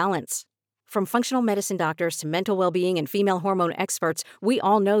hormonal balance. From functional medicine doctors to mental well-being and female hormone experts, we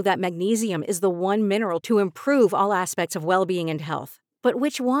all know that magnesium is the one mineral to improve all aspects of well-being and health. But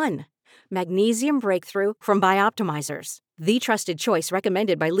which one? Magnesium Breakthrough from Bioptimizers, the trusted choice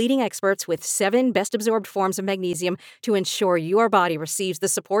recommended by leading experts with 7 best-absorbed forms of magnesium to ensure your body receives the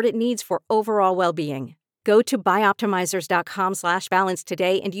support it needs for overall well-being. Go to bioptimizers.com/balance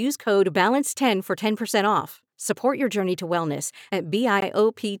today and use code BALANCE10 for 10% off. Support your journey to wellness at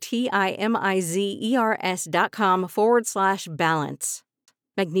bioptimizers.com/balance.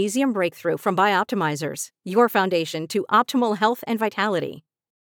 Magnesium Breakthrough from Bioptimizers, your foundation to optimal health and vitality.